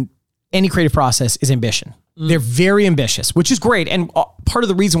in any creative process is ambition. They're very ambitious, which is great. And part of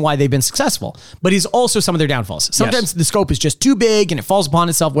the reason why they've been successful, but is also some of their downfalls. Sometimes the scope is just too big and it falls upon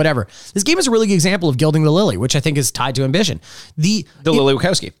itself, whatever. This game is a really good example of gilding the lily, which I think is tied to ambition. The Lily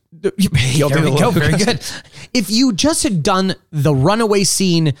Wachowski. There we go. Very good. If you just had done the runaway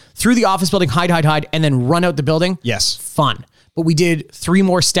scene through the office building, hide, and then run out the building. Yes. Fun. But we did 3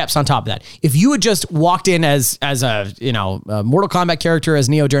 more steps on top of that. If you had just walked in as a Mortal Kombat character as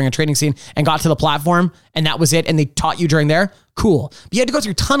Neo during a training scene and got to the platform and that was it, and they taught you during there, cool. But you had to go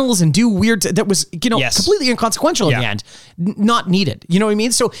through tunnels and do weird, that was, completely inconsequential in the end. Not needed. You know what I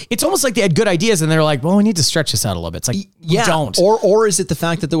mean? So it's almost like they had good ideas and they were like, well, we need to stretch this out a little bit. It's like, don't. Or is it the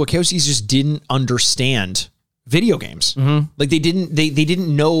fact that the Wachowskis just didn't understand video games? Like they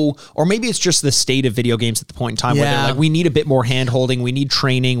didn't know, or maybe it's just the state of video games at the point in time where they're like, we need a bit more hand holding, we need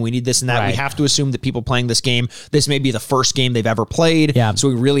training, we need this and that. We have to assume that people playing this game, this may be the first game they've ever played. So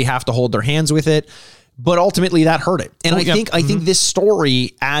we really have to hold their hands with it. But ultimately that hurt it. And I think this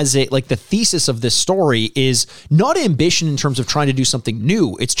story the thesis of this story is not ambition in terms of trying to do something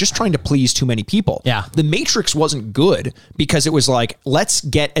new. It's just trying to please too many people. Yeah. The Matrix wasn't good because it was like, let's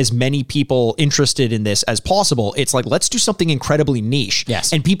get as many people interested in this as possible. It's like, let's do something incredibly niche.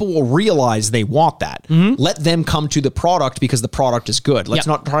 Yes. And people will realize they want that. Let them come to the product because the product is good. Let's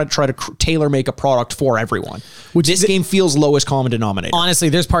not try to tailor make a product for everyone. This game feels lowest common denominator. Honestly,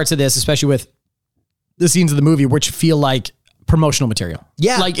 there's parts of this, especially with the scenes of the movie, which feel like promotional material.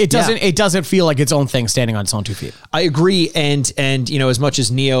 Yeah. Like it doesn't feel like its own thing standing on its own 2 feet. I agree. And as much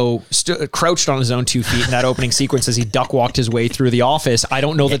as Neo crouched on his own 2 feet in that opening sequence as he duck walked his way through the office, I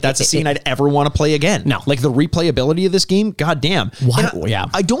don't know that that's a scene I'd ever want to play again. No. Like the replayability of this game, goddamn. Yeah.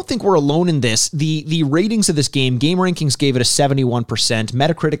 I don't think we're alone in this. The ratings of this game, Game Rankings gave it a 71%,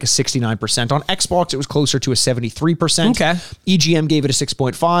 Metacritic a 69%. On Xbox, it was closer to a 73%. Okay. EGM gave it a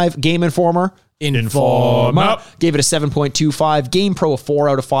 6.5. Game Informer gave it a 7.25. GamePro a 4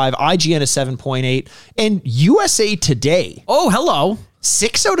 out of 5. IGN a 7.8. And USA Today, Oh, hello.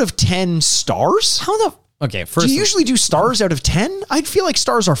 6 out of 10 stars? How the... Okay, first... Do you usually do stars out of 10? I'd feel like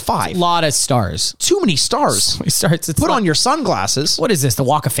stars are 5. A lot of stars. Too many stars. Put on your sunglasses. What is this, the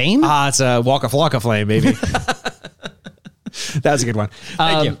Walk of Fame? It's a Walk of Flame, baby. That's a good one.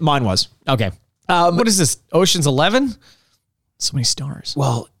 Thank you. Mine was. Okay. What is this, Ocean's 11? So many stars.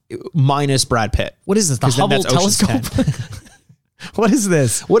 Well, minus Brad Pitt. What is this, the 'Cause then Hubble that's Ocean's telescope? What is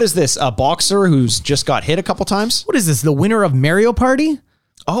this? What is this? A boxer who's just got hit a couple times? What is this, the winner of Mario Party?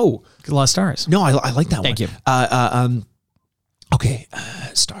 Oh. A lot of stars. No, I like that one. Thank you. Okay,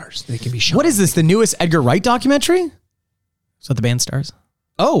 stars. They can be shown. What is this, the newest Edgar Wright documentary? Is that the band Stars?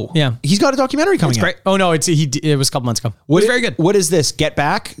 Oh. Yeah. He's got a documentary coming out. Great. Oh, no, it was a couple months ago. What, It was very good. What is this? Get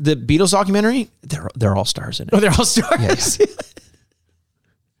Back? The Beatles documentary? They're all stars in it. Oh, they're all stars?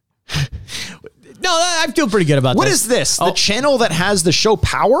 No, I feel pretty good about What this. is this? The channel that has the show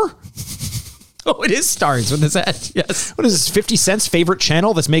Power? Oh, it is Stars with this ad. Yes. What is this? 50 Cent's favorite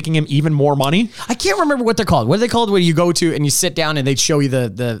channel that's making him even more money? I can't remember what they're called. What are they called when you go to and you sit down and they show you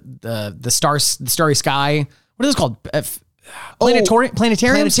the starry sky? What is this called? Planetarium?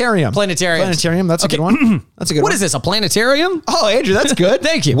 Planetarium. That's a good one. That's a good one. What is this? A planetarium? Oh, Andrew, that's good.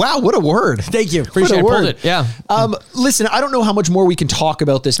 Thank you. Wow, what a word. Thank you. What Appreciate a it. Pulled word. it. Yeah. Listen, I don't know how much more we can talk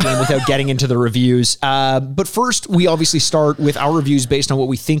about this game without getting into the reviews. But first, we obviously start with our reviews based on what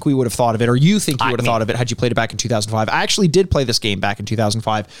we think we would have thought of it, or you think you would have thought of it had you played it back in 2005. I actually did play this game back in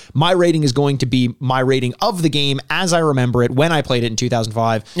 2005. My rating is going to be my rating of the game as I remember it when I played it in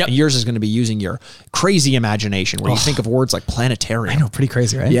 2005. Yep. And yours is going to be using your crazy imagination where you think of words like planetarium. I know, pretty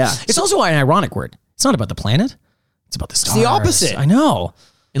crazy, right? Yeah. It's also an ironic word. It's not about the planet. It's about the stars. the opposite. I know.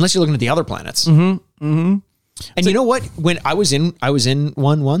 Unless you're looking at the other planets. Mm-hmm. Mm-hmm. And you know what? When I was in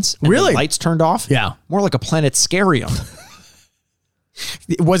one once, and Really? the lights turned off. Yeah. More like a planetarium.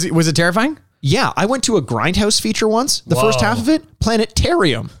 Was it terrifying? Yeah. I went to a Grindhouse feature once. The first half of it,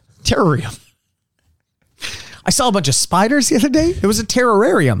 planetarium. Terrarium. I saw a bunch of spiders the other day. It was a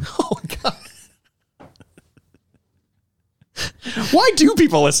terrarium. Oh, God. Why do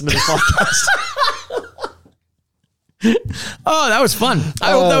people listen to this podcast? Oh, that was fun.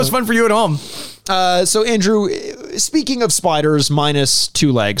 I hope that was fun for you at home. So, Andrew, speaking of spiders minus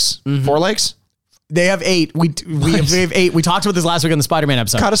 2 legs, 4 legs? They have 8. We have 8. We talked about this last week on the Spider-Man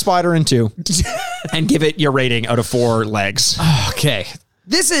episode. Cut a spider in 2 and give it your rating out of 4 legs. Okay.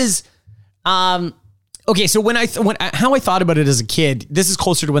 This is okay, so how I thought about it as a kid, this is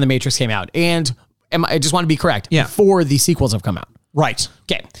closer to when The Matrix came out. And I just want to be correct. Yeah. Before the sequels have come out. Right.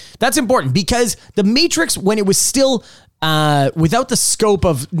 Okay. That's important because The Matrix, when it was still without the scope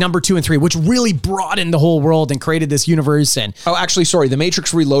of number 2 and 3, which really broadened the whole world and created this universe. And oh, actually, sorry. The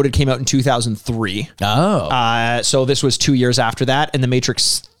Matrix Reloaded came out in 2003. oh, So this was 2 years after that, and the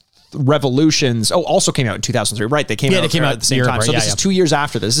Matrix Revolutions also came out in 2003. Right, they came out at the same time. So this is 2 years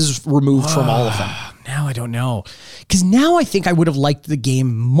after this. This is removed from all of them. now I don't know, because now I think I would have liked the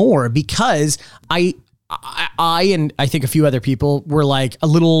game more because I and I think a few other people were like a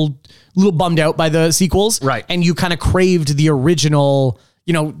little bummed out by the sequels, right? And you kind of craved the original,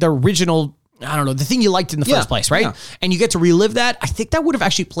 I don't know, the thing you liked in the first place, right? Yeah. And you get to relive that. I think that would have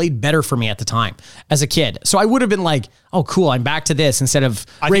actually played better for me at the time as a kid. So I would have been like, oh, cool, I'm back to this instead of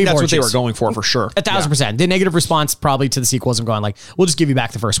I think that's what they were going for sure. 1,000%. The negative response probably to the sequels and going like, we'll just give you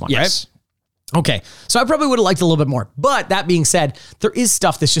back the first one, right? Okay, so I probably would have liked it a little bit more. But that being said, there is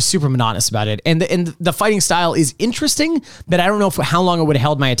stuff that's just super monotonous about it. And the fighting style is interesting, but I don't know how long it would have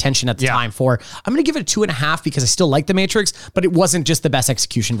held my attention at the time for. I'm going to give it a 2.5 because I still like The Matrix, but it wasn't just the best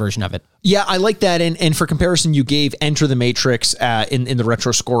execution version of it. Yeah, I like that. And for comparison, you gave Enter the Matrix in the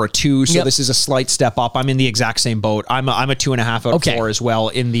retro score a 2. So this is a slight step up. I'm in the exact same boat. I'm a 2.5 out of 4 as well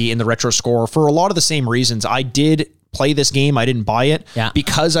in the retro score for a lot of the same reasons. I did play this game. I didn't buy it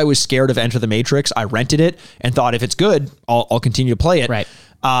because I was scared of Enter the Matrix. I rented it and thought if it's good, I'll continue to play it. Right.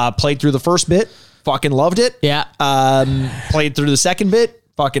 Played through the first bit, fucking loved it. Yeah. Played through the second bit,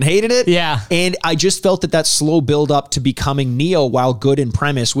 fucking hated it. Yeah. And I just felt that slow build up to becoming Neo, while good in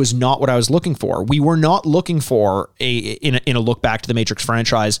premise, was not what I was looking for. We were not looking for in a look back to the Matrix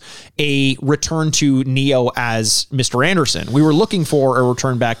franchise, a return to Neo as Mr. Anderson. We were looking for a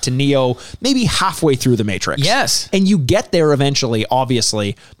return back to Neo maybe halfway through the Matrix. Yes. And you get there eventually,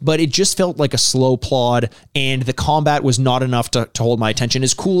 obviously, but it just felt like a slow plod, and the combat was not enough to hold my attention.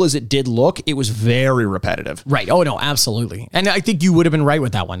 As cool as it did look, it was very repetitive. Right. Oh, no, absolutely. And I think you would have been right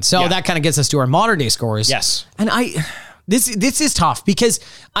with that one. So that kind of gets us to our modern day scores. Yes. And this is tough because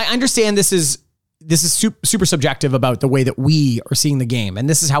I understand this is super subjective about the way that we are seeing the game. And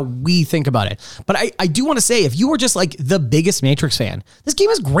this is how we think about it. But I do want to say, if you were just like the biggest Matrix fan, this game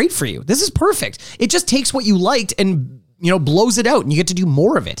is great for you. This is perfect. It just takes what you liked and, blows it out, and you get to do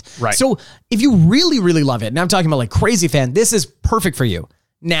more of it. Right. So if you really, really love it, and I'm talking about like crazy fan, this is perfect for you.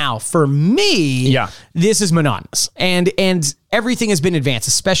 Now, for me, this is monotonous, and everything has been advanced,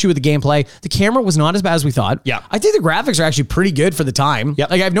 especially with the gameplay. The camera was not as bad as we thought. Yeah. I think the graphics are actually pretty good for the time. Yep.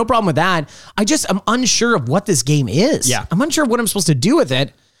 Like, I have no problem with that. I'm unsure of what this game is. Yeah. I'm unsure of what I'm supposed to do with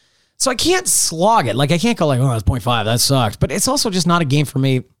it. So I can't slog it. Like, I can't go like, oh, that's 0.5. That sucked. But it's also just not a game for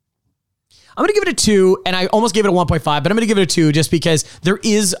me. I'm going to give it a 2, and I almost gave it a 1.5, but I'm going to give it a 2 just because there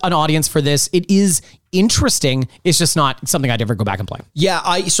is an audience for this. It is interesting. It's just not something I'd ever go back and play.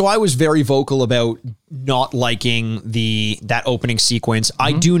 Yeah, so I was very vocal about not liking that opening sequence.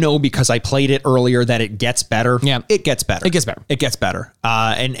 I do know, because I played it earlier, that it gets better. Yeah. It gets better. It gets better. It gets better.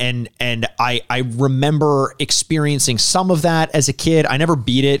 And I remember experiencing some of that as a kid. I never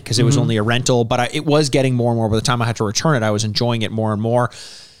beat it because it was only a rental, but it was getting more and more. By the time I had to return it, I was enjoying it more and more.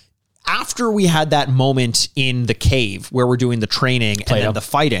 After we had that moment in the cave where we're doing the training and then the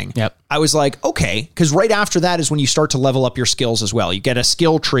fighting, I was like, okay, because right after that is when you start to level up your skills as well. You get a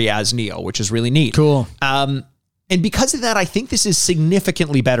skill tree as Neo, which is really neat. Cool. And because of that, I think this is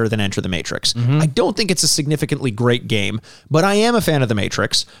significantly better than Enter the Matrix. I don't think it's a significantly great game, but I am a fan of the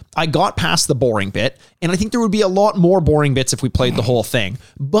Matrix. I got past the boring bit, and I think there would be a lot more boring bits if we played the whole thing.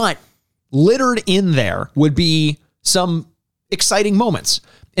 But littered in there would be some exciting moments.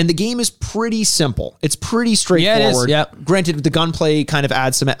 And the game is pretty simple. It's pretty straightforward. Yeah, it is. Yep. Granted, the gunplay kind of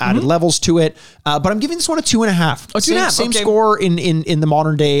adds some added levels to it. But I'm giving this one a 2.5. Oh, 2.5. Same score in the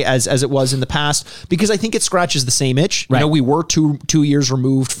modern day as it was in the past, because I think it scratches the same itch. Right. We were two years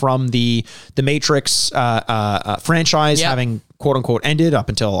removed from the Matrix franchise having quote unquote ended up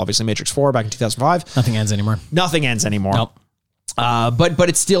until obviously Matrix 4 back in 2005. Nothing ends anymore. Nope. But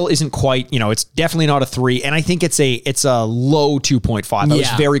it still isn't quite, it's definitely not a 3. And I think it's a low 2.5. I was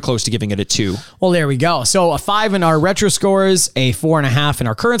very close to giving it a 2. Well, there we go. So a 5 in our retro scores, a 4.5 in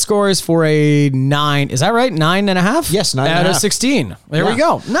our current scores, for a 9. Is that right? 9.5? Yes, 9.5. Out of 16. There we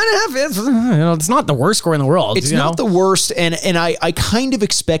go. 9.5 is, it's not the worst score in the world. It's not the worst. And I kind of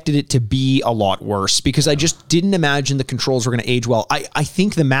expected it to be a lot worse because I just didn't imagine the controls were going to age well. I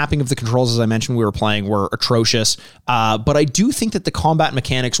think the mapping of the controls, as I mentioned, we were playing, were atrocious. But I do think that the combat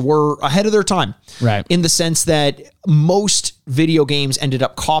mechanics were ahead of their time, right? In the sense that most video games ended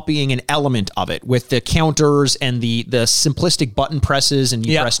up copying an element of it with the counters and the simplistic button presses, and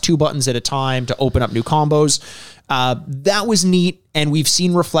you press 2 buttons at a time to open up new combos. That was neat, and we've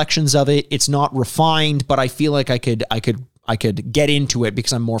seen reflections of it. It's not refined, but I feel like I could get into it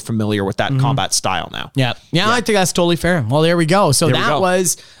because I'm more familiar with that combat style now. Yeah, I think that's totally fair. Well, there we go. So that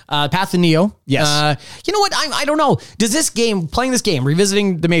was Path to Neo. Yes. You know what? I don't know. Does this game, playing this game,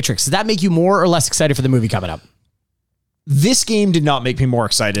 revisiting The Matrix, does that make you more or less excited for the movie coming up? This game did not make me more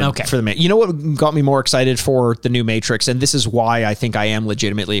excited for the Matrix. You know what got me more excited for the new Matrix, and this is why I think I am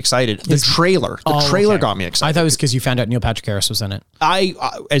legitimately excited? The trailer. The trailer got me excited. I thought it was because you found out Neil Patrick Harris was in it.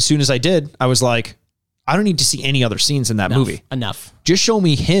 As soon as I did, I was like, I don't need to see any other scenes in that movie. Enough. Just show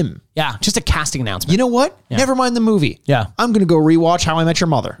me him. Yeah, just a casting announcement. You know what? Yeah. Never mind the movie. Yeah. I'm going to go rewatch How I Met Your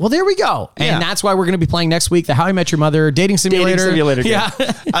Mother. Well, there we go. And that's why we're going to be playing next week, the How I Met Your Mother dating simulator.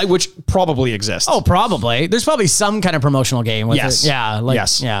 Game. Which probably exists. Oh, probably. There's probably some kind of promotional game with it. Yeah.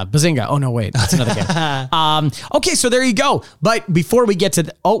 Yeah. Bazinga. Oh, no, wait. That's another game. Okay, so there you go. But before we get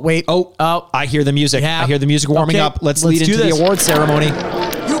to I hear the music. Yeah. I hear the music warming up. Let's lead into the award ceremony.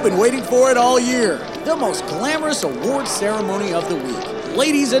 You've been waiting for it all year. The most glamorous award ceremony of the week.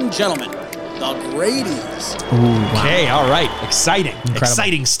 Ladies and gentlemen, the Grady's. Okay, all right. Exciting. Incredible.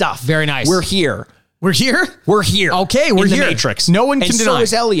 Exciting stuff. Very nice. We're here. We're here? We're here. Okay, we're in here. The Matrix. No one can and deny. So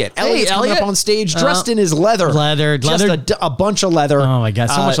is Elliot. Elliot's coming up on stage dressed in his leather. Just a bunch of leather. Oh my God,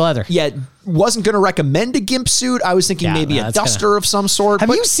 so much leather. Yeah, wasn't going to recommend a gimp suit. I was thinking maybe a duster of some sort. Have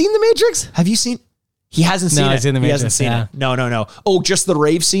you seen The Matrix? Have you seen? He hasn't seen No, it. it's in the he hasn't Matrix, seen yeah. it. No. Oh, just the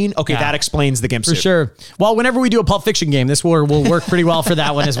rave scene? Okay, that explains the gimp For suit. sure. Well, whenever we do a Pulp Fiction game, this will work pretty well for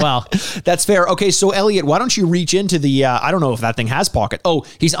that one as well. That's fair. Okay, so Elliot, why don't you reach into the, I don't know if that thing has pocket. Oh,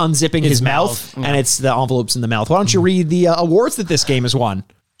 he's unzipping his mouth, and it's the envelopes in the mouth. Why don't you read the awards that this game has won?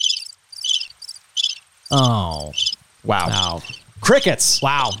 Oh. Wow. Crickets.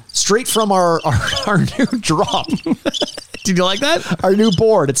 Wow. Straight from our new drop. Did you like that? Our new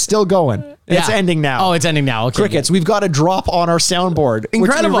board. It's still going. It's Yeah. ending now. Oh, it's ending now. Okay. Crickets. We've got a drop on our soundboard.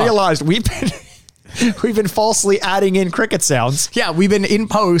 Incredible. Which we realized we've been falsely adding in cricket sounds. Yeah, we've been in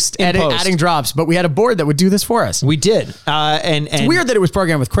post, adding drops, but we had a board that would do this for us. We did. And It's weird that it was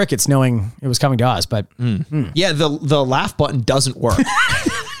programmed with crickets knowing it was coming to us, but yeah, the laugh button doesn't work.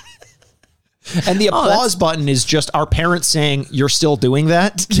 And the applause button is just our parents saying, "You're still doing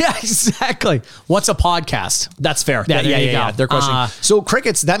that?" yeah, exactly. What's a podcast? That's fair. Yeah, there you go. They're questioning. So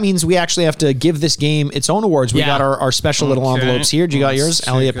crickets, that means we actually have to give this game its own awards. We got our special little envelopes here. Do you got yours?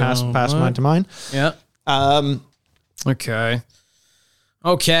 Elliot, pass mine to mine. Yeah. Okay.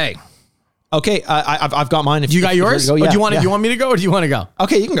 Okay, I've got mine. If You got yours? Go, Do you want me to go or do you want to go?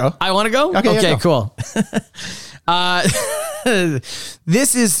 Okay, you can go. I want to go? Okay, yeah, go. Cool.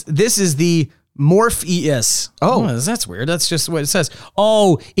 This is the Morpheus. Oh, that's weird. That's just what it says.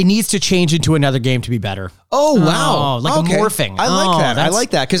 Oh, it needs to change into another game to be better. Oh, wow. Like a morphing. I like that. I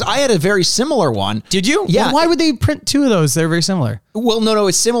like that because I had a very similar one. Did you? Yeah. Well, why would they print two of those? They're very similar. Well, no,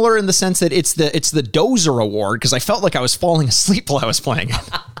 it's similar in the sense that it's the Dozer Award because I felt like I was falling asleep while I was playing it.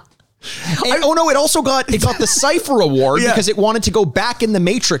 And, it also got the Cypher Award because it wanted to go back in the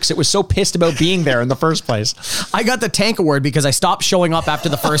Matrix. It was so pissed about being there in the first place. I got the Tank Award because I stopped showing up after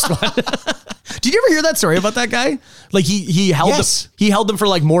the first one. Did you ever hear that story about that guy? Like he held them for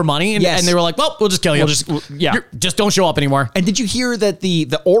like more money and they were like, well, we'll just kill you. Just don't show up anymore. And did you hear that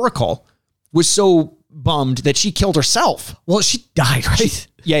the Oracle was so bummed that she killed herself? Well, she died, right?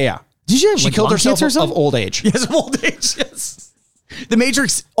 Yeah. Did you? She killed herself of old age. Yes, of old age. Yes. The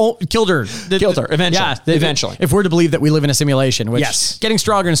Matrix killed her. Eventually. Yeah, eventually. If we're to believe that we live in a simulation, which Yes. getting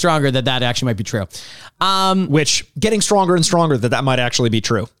stronger and stronger that actually might be true. Which getting stronger and stronger that might actually be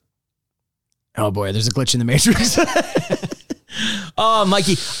true. Oh boy, there's a glitch in the Matrix. Oh,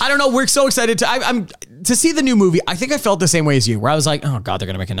 Mikey, I don't know. We're so excited to see the new movie. I think I felt the same way as you, where I was like, oh God, they're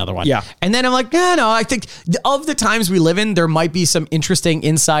going to make another one. Yeah. And then I'm like, no, I think of the times we live in, there might be some interesting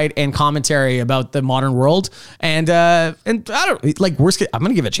insight and commentary about the modern world. And I don't like worst case, I'm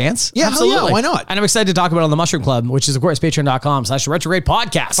going to give it a chance. Yeah, absolutely. hell yeah, why not? And I'm excited to talk about it on the Mushroom Club, which is of course patreon.com/retrograde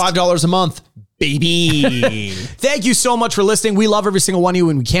podcast. $5 a month. Baby. Thank you so much for listening. We love every single one of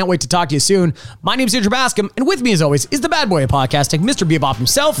you, and we can't wait to talk to you soon. My name is Andrew Bascom, and with me, as always, is the bad boy of podcasting, Mr. Bebop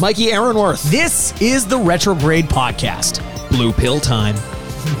himself, Mikey Aaronworth. This is the Retrograde Podcast. Blue pill time.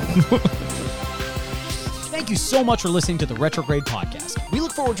 Thank you so much for listening to the Retrograde Podcast. We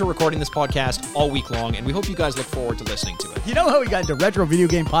look forward to recording this podcast all week long, and we hope you guys look forward to listening to it. You know how we got into retro video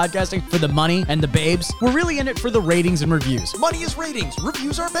game podcasting for the money and the babes? We're really in it for the ratings and reviews. Money is ratings.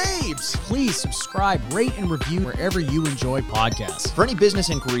 Reviews are babes. Please subscribe, rate, and review wherever you enjoy podcasts. For any business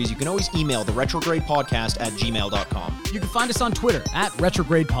inquiries, you can always email the retrogradepodcast@gmail.com. You can find us on Twitter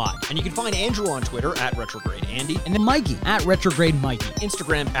 @RetrogradePod. And you can find Andrew on Twitter @RetrogradeAndy. And then Mikey @RetrogradeMikey.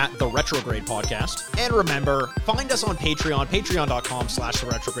 Instagram @The Retrograde Podcast. And remember, find us on Patreon, patreon.com/The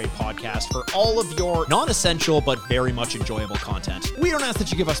Retrograde Podcast for all of your non-essential but very much enjoyable content. We don't ask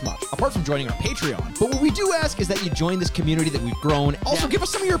that you give us much, apart from joining our Patreon. But what we do ask is that you join this community that we've grown. Also, give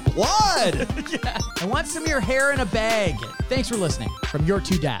us some of your blood. Yeah. I want some of your hair in a bag. Thanks for listening from your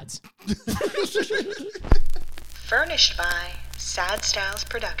two dads. Furnished by Sad Styles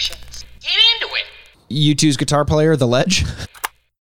Productions. U2's guitar player, The Ledge.